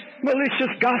face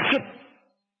malicious gossip.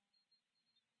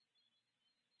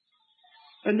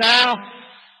 And now,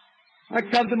 I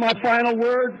come to my final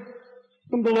word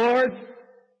from the Lord.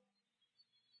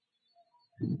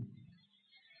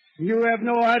 You have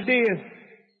no idea.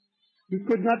 You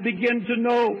could not begin to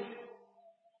know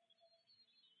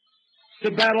the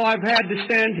battle I've had to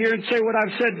stand here and say what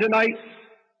I've said tonight.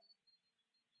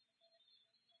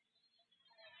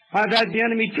 I've had the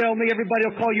enemy tell me everybody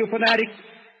will call you a fanatic.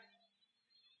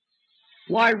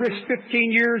 Why risk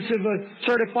 15 years of a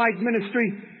certified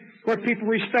ministry where people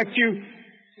respect you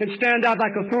and stand out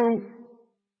like a fool?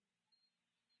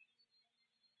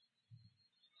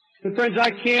 But friends, I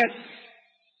can't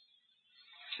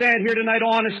stand here tonight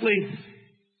honestly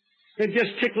and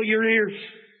just tickle your ears.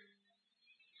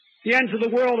 The ends of the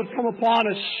world have come upon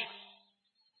us.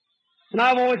 And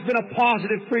I've always been a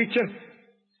positive preacher.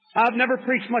 I've never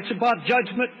preached much about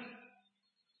judgment.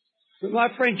 But my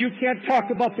friend, you can't talk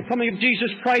about the coming of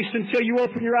Jesus Christ until you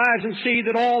open your eyes and see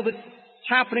that all that's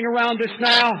happening around us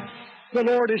now, the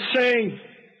Lord is saying,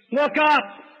 look up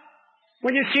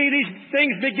when you see these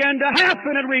things begin to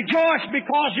happen and rejoice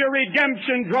because your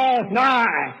redemption draws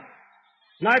nigh.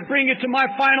 And I bring you to my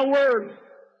final word.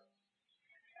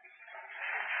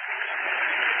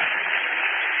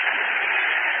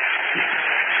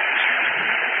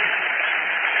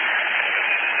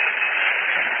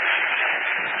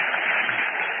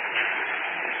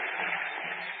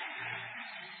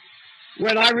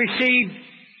 When I received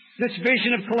this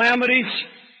vision of calamities,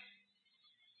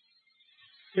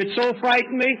 it so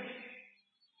frightened me.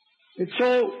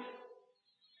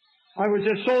 I was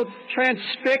just so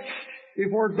transfixed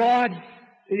before God that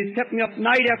He kept me up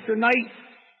night after night,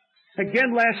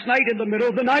 again last night in the middle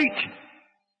of the night.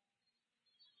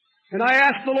 And I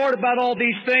asked the Lord about all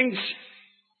these things.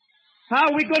 How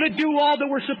are we going to do all that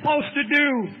we're supposed to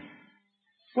do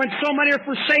when so many are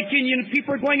forsaking you and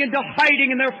people are going into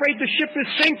hiding and they're afraid the ship is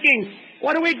sinking?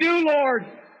 What do we do, Lord?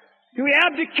 Do we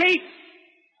abdicate?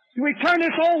 Do we turn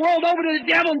this whole world over to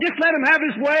the devil and just let him have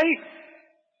his way?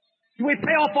 Do we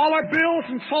pay off all our bills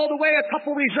and fold away a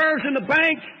couple reserves in the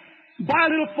bank, buy a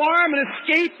little farm and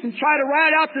escape and try to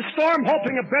ride out the storm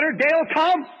hoping a better day will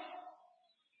come?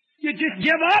 You just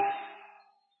give up?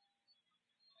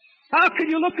 How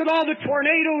can you look at all the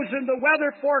tornadoes and the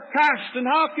weather forecast, and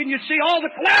how can you see all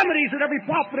the calamities that every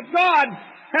prophet of God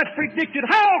has predicted?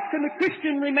 How can the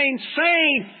Christian remain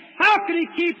sane? How can he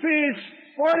keep his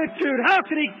fortitude? How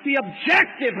can he be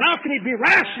objective? How can he be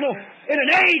rational in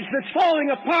an age that's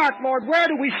falling apart? Lord, where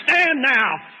do we stand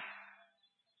now?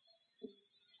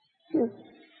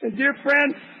 And dear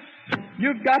friend,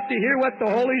 you've got to hear what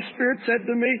the Holy Spirit said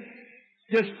to me.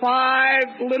 Just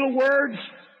 5 little words,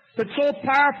 but so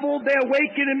powerful, they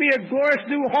awakened in me a glorious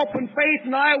new hope and faith,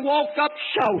 and I woke up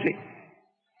shouting.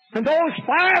 And those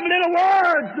 5 little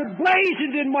words that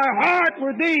blazoned in my heart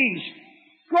were these: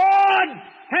 God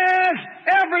has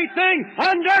everything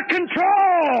under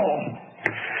control.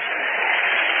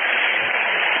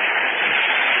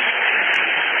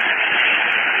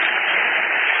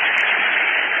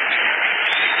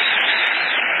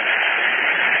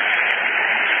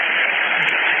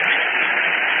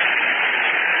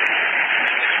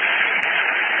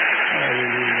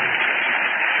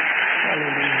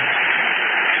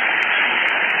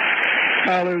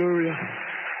 Hallelujah.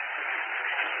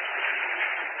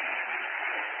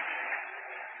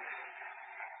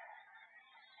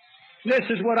 This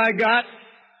is what I got.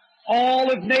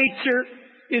 All of nature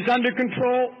is under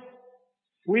control.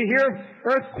 We hear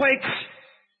earthquakes,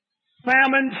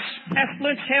 famines,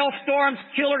 pestilence, hailstorms,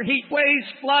 killer heat waves,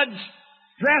 floods,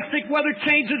 drastic weather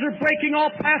changes are breaking all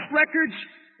past records.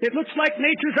 It looks like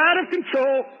nature's out of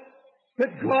control, but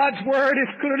God's Word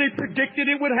has clearly predicted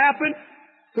it would happen.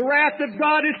 The wrath of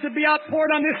God is to be outpoured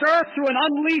on this earth through an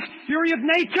unleashed fury of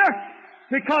nature,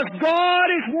 because God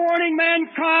is warning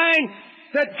mankind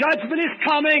that judgment is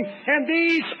coming, and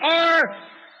these are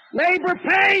labor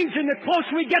pains, and the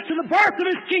closer we get to the birth of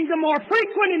His kingdom, more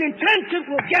frequent and intense it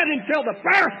will get until the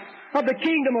birth of the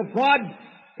kingdom of God.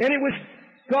 And it was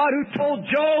God who told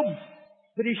Job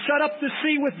that He shut up the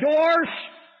sea with doors.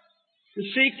 The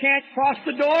sea can't cross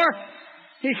the door.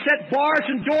 He set bars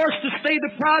and doors to stay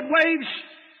the proud waves.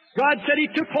 God said He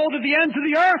took hold of the ends of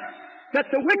the earth that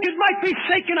the wicked might be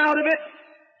shaken out of it.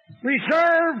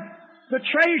 Reserve the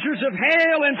treasures of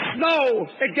hail and snow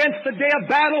against the day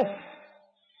of battle.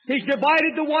 He's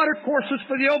divided the water courses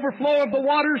for the overflow of the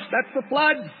waters. That's the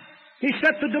flood. He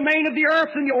set the domain of the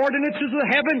earth and the ordinances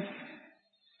of heaven.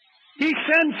 He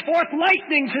sends forth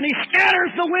lightnings and He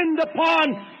scatters the wind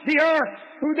upon the earth.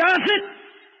 Who does it?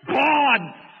 God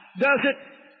does it.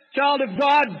 Child of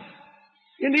God,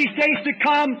 in these days to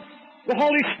come, the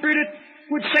Holy Spirit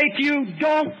would say to you,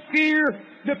 don't fear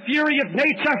the fury of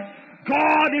nature.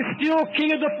 God is still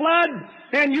King of the flood.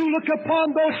 And you look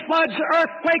upon those floods,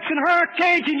 earthquakes, and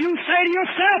hurricanes, and you say to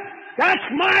yourself, that's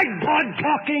my God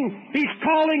talking. He's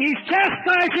calling, He's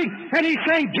chastising, and He's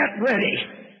saying, get ready.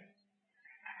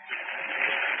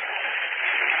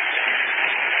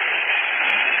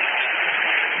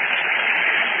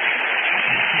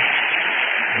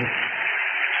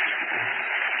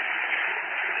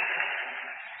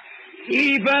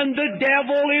 Even the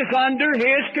devil is under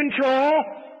His control.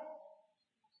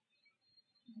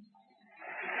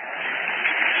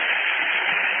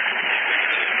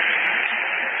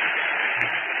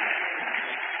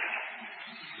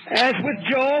 As with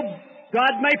Job,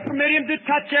 God may permit him to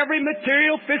touch every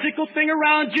material, physical thing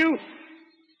around you,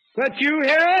 but you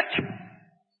hear it?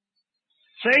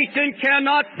 Satan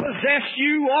cannot possess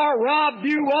you or rob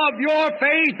you of your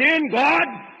faith in God.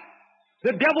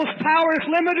 The devil's power is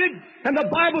limited, and the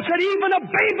Bible said even a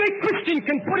baby Christian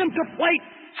can put him to flight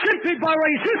simply by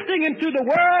resisting him through the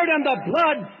Word and the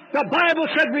blood. The Bible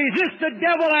said resist the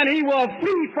devil and he will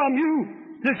flee from you.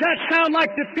 Does that sound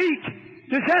like defeat?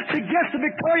 Does that suggest a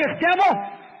victorious devil?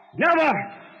 Never.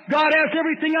 God has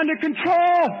everything under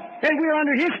control, and we're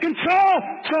under His control,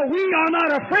 so we are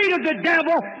not afraid of the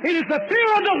devil. It is the fear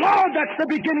of the Lord that's the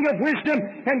beginning of wisdom,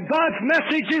 and God's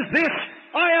message is this: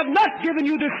 I have not given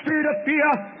you the spirit of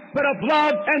fear, but of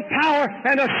love and power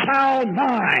and a sound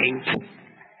mind.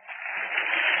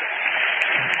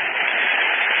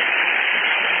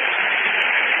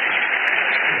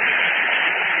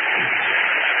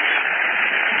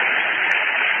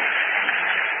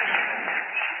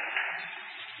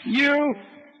 You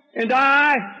and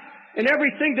I and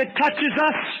everything that touches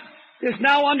us is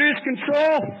now under His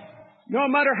control. No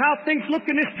matter how things look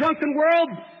in this drunken world,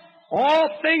 all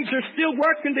things are still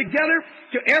working together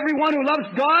to everyone who loves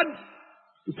God,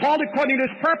 and called according to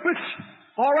His purpose.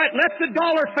 All right, let the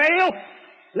dollar fail.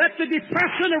 Let the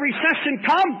depression or recession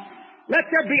come. Let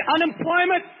there be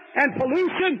unemployment and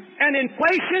pollution and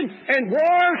inflation and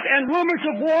wars and rumors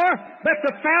of war. Let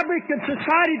the fabric of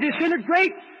society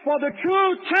disintegrate. For the true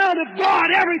child of God,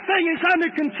 everything is under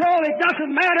control. It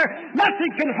doesn't matter.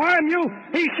 Nothing can harm you.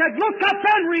 He said, look up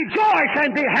and rejoice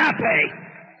and be happy.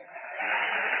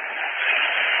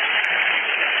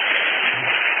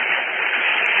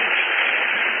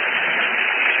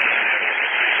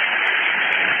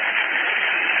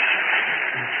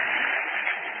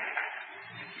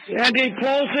 And in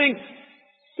closing,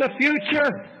 the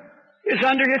future is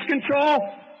under His control.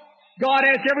 God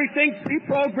has everything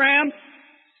pre-programmed.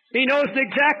 He knows the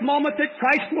exact moment that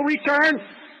Christ will return.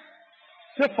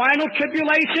 The final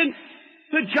tribulation,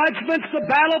 the judgments, the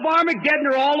battle of Armageddon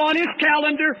are all on His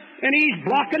calendar, and He's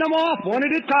blocking them off one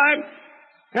at a time.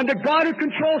 And the God who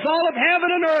controls all of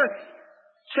heaven and earth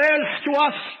says to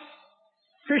us,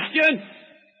 Christian,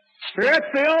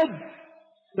 Spirit-filled,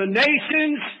 the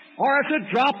nations are as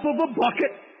a drop of a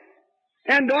bucket,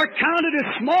 and are counted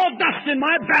as small dust in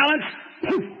my balance.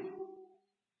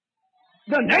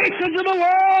 The nations of the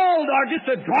world are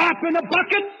just a drop in a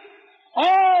bucket.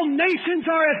 All nations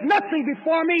are as nothing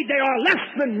before me. They are less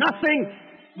than nothing.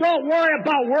 Don't worry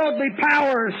about worldly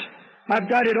powers. I've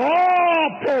got it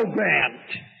all programmed.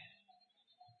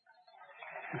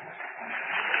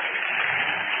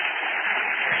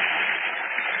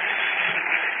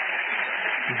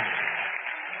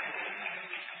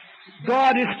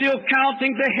 God is still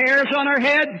counting the hairs on our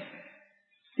head.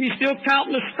 He's still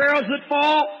counting the sparrows that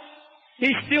fall.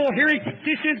 He's still hearing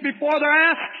petitions before they're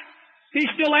asked. He's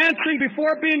still answering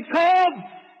before being called.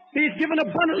 He's given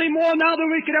abundantly more now than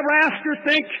we could ever ask or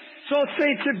think. So,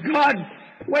 saints of God,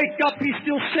 wake up. He's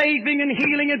still saving and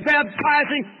healing and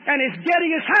baptizing and is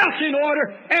getting His house in order.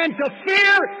 And to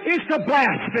fear is to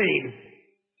blaspheme.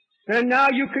 And now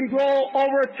you can go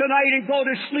over tonight and go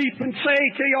to sleep and say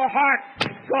to your heart,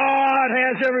 God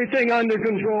has everything under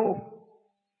control.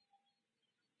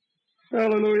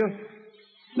 Hallelujah.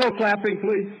 No clapping,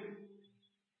 please.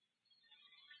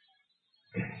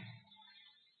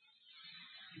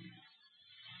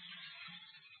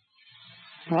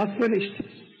 I've finished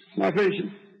my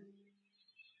vision.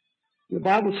 The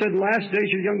Bible said in the last days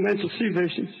your young men shall see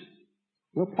visions.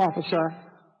 We'll prophesy.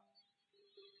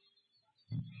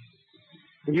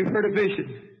 And you've heard a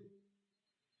vision.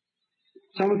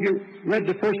 Some of you read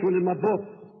the first one in my book.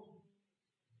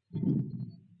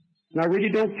 And I really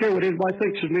don't care what anybody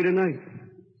thinks of me tonight.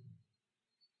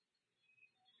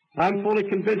 I'm fully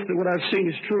convinced that what I've seen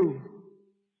is true.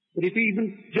 But if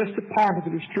even just a part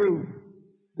of it is true,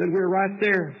 then we're right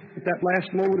there at that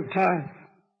last moment of time.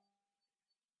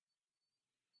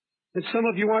 And some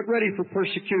of you aren't ready for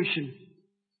persecution.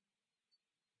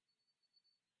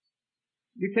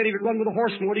 You can't even run with a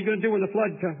horseman. What are you going to do when the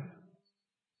flood comes?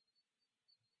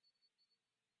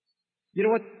 You know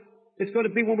what it's going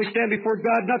to be when we stand before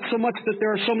God? Not so much that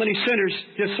there are so many sinners,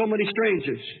 just so many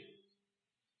strangers.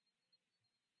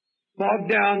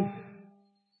 Bogged down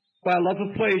by a love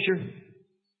of pleasure.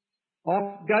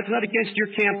 God's not against your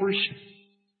campers,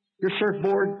 your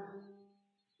surfboard,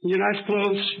 and your nice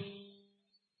clothes.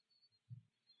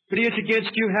 But He is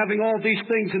against you having all these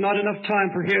things and not enough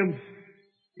time for Him.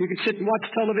 You can sit and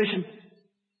watch television.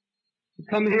 You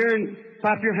come here and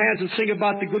clap your hands and sing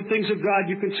about the good things of God.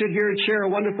 You can sit here and share a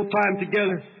wonderful time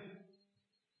together.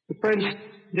 But friends,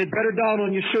 they'd better dawn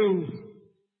on you soon.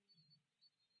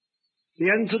 The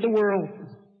ends of the world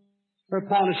are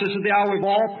upon us. This is the hour we've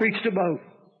all preached about.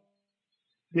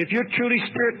 And if you're truly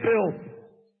Spirit-filled,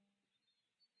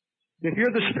 if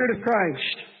you're the Spirit of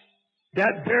Christ,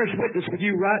 that bears witness with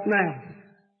you right now.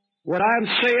 What I'm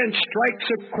saying strikes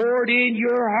a chord in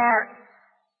your heart.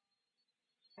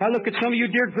 I look at some of you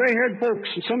dear gray-haired folks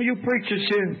and some of you preachers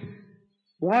here.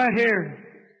 White hair.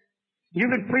 You've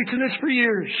been preaching this for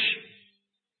years.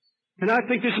 And I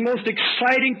think this is the most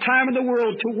exciting time in the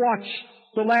world to watch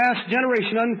the last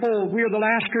generation unfold. We are the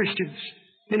last Christians.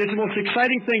 And it's the most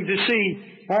exciting thing to see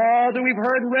all that we've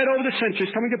heard and read over the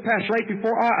centuries coming to pass right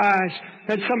before our eyes.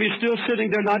 And some of you still sitting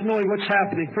there not knowing what's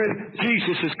happening. Friend,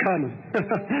 Jesus is coming.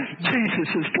 Jesus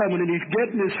is coming and He's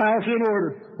getting His house in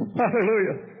order.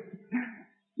 Hallelujah.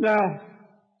 Now,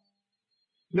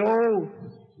 no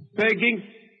begging,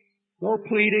 no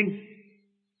pleading.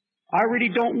 I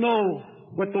really don't know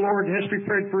what the Lord has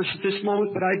prepared for us at this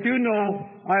moment, but I do know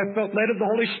I have felt led of the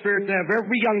Holy Spirit to have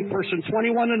every young person,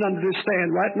 21 and under, to stand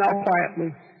right now quietly.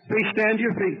 Please stand to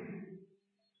your feet.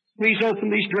 Please open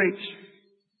these drapes.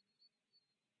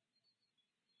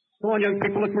 Come on, young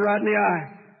people, look me right in the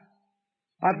eye.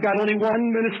 I've got only one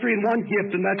ministry and one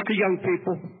gift, and that's to young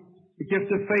people. The gift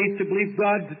of faith to believe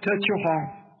God to touch your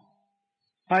heart.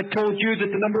 I told you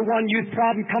that the number one youth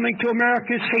problem coming to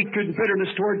America is hatred and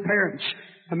bitterness toward parents.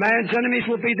 A man's enemies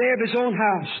will be they of his own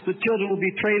house. The children will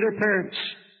betray their parents.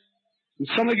 And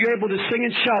some of you are able to sing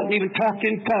and shout and even talk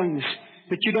in tongues,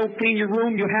 but you don't clean your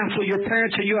room, you hassle your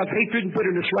parents, and you have hatred and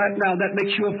bitterness right now. That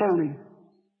makes you a phony.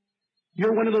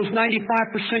 You're one of those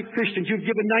 95% Christians. You've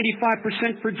given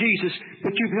 95% for Jesus,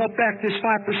 but you've held back this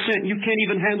 5%. You can't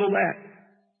even handle that.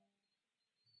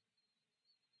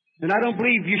 And I don't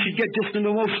believe you should get just an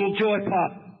emotional joy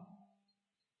pop.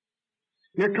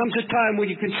 There comes a time when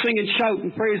you can sing and shout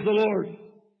and praise the Lord.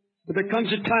 But there comes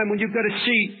a time when you've got to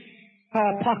see how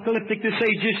apocalyptic this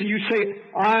age is, and you say,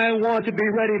 I want to be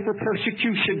ready for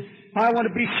persecution. I want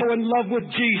to be so in love with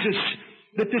Jesus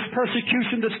that this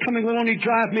persecution that's coming will only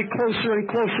drive me closer and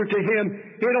closer to Him.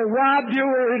 It'll rob you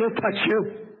or it'll touch you.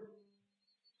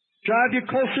 Drive you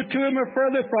closer to Him or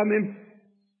further from Him.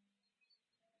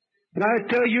 And I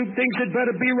tell you, things had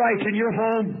better be right in your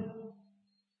home.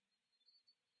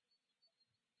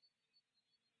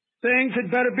 Things had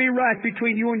better be right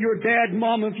between you and your dad and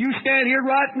mom. If you stand here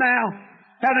right now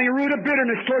having a root of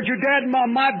bitterness towards your dad and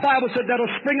mom, my Bible said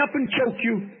that'll spring up and choke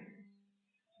you.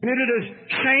 And it is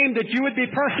shame that you would be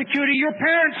persecuting your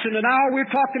parents. And now we're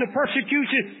talking of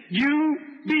persecution. You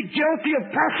be guilty of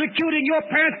persecuting your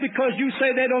parents because you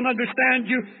say they don't understand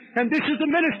you. And this is the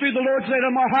ministry the Lord's laid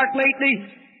on my heart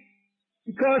lately.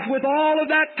 Because with all of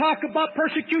that talk about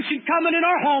persecution coming in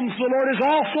our homes, the Lord has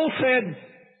also said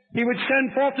He would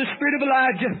send forth the spirit of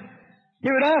Elijah. He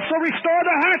would also restore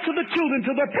the hearts of the children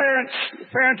to their parents. The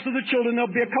parents to the children, there'll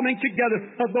be a coming together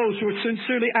of those who are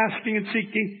sincerely asking and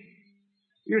seeking.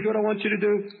 Here's what I want you to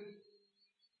do.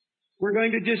 We're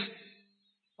going to just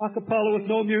a cappella with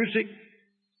no music.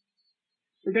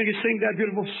 We're going to sing that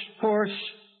beautiful chorus,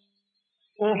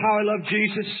 Oh, how I love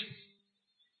Jesus.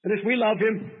 And as we love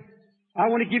Him, I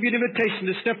want to give you an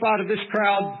invitation to step out of this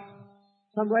crowd.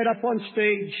 Come right up on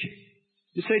stage.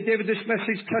 You say, David, this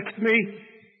message touched me.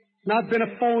 And I've been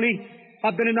a phony.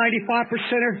 I've been a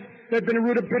 95%er. There's been a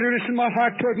root of bitterness in my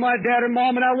heart toward my dad and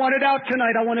mom, and I want it out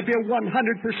tonight. I want to be a 100%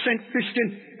 Christian,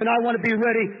 and I want to be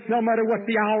ready no matter what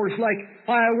the hour's like.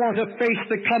 I want to face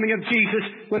the coming of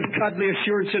Jesus with godly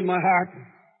assurance in my heart.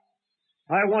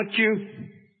 I want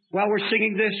you, while we're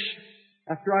singing this,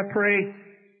 after I pray,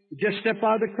 just step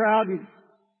out of the crowd and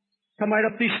come right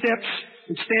up these steps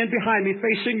and stand behind me,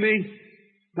 facing me.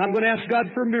 And I'm going to ask God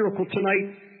for a miracle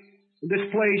tonight in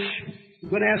this place. I'm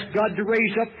going to ask God to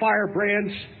raise up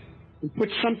firebrands and put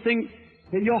something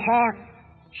in your heart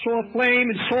so aflame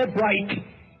and so bright,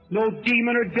 no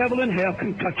demon or devil in hell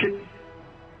can touch it.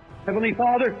 Heavenly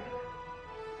Father,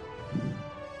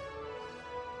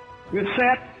 we're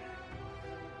sat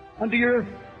under your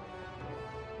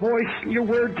voice and your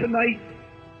word tonight.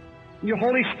 Your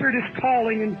Holy Spirit is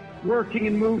calling and working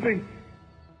and moving.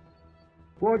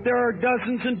 Lord, there are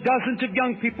dozens and dozens of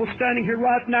young people standing here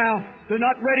right now. They're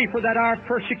not ready for that hour of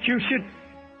persecution.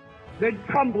 They'd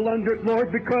crumble under it,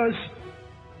 Lord, because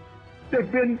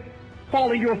they've been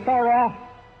falling you far off.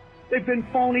 They've been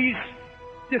phonies,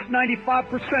 just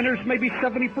 95%ers, maybe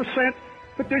 70%.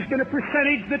 But there's been a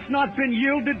percentage that's not been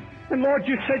yielded. And Lord,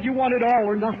 you said you wanted all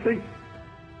or nothing.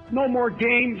 No more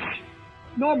games.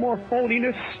 No more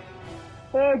phoniness.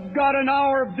 Oh, God, an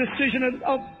hour of decision,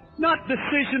 of not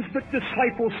decisions, but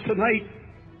disciples tonight.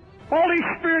 Holy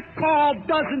Spirit, call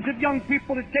dozens of young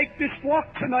people to take this walk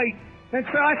tonight and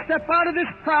say, I step out of this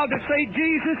crowd to say,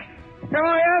 Jesus, here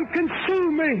I am,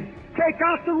 consume me. Take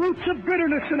out the roots of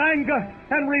bitterness and anger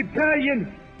and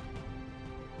rebellion.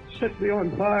 Set me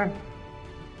on fire.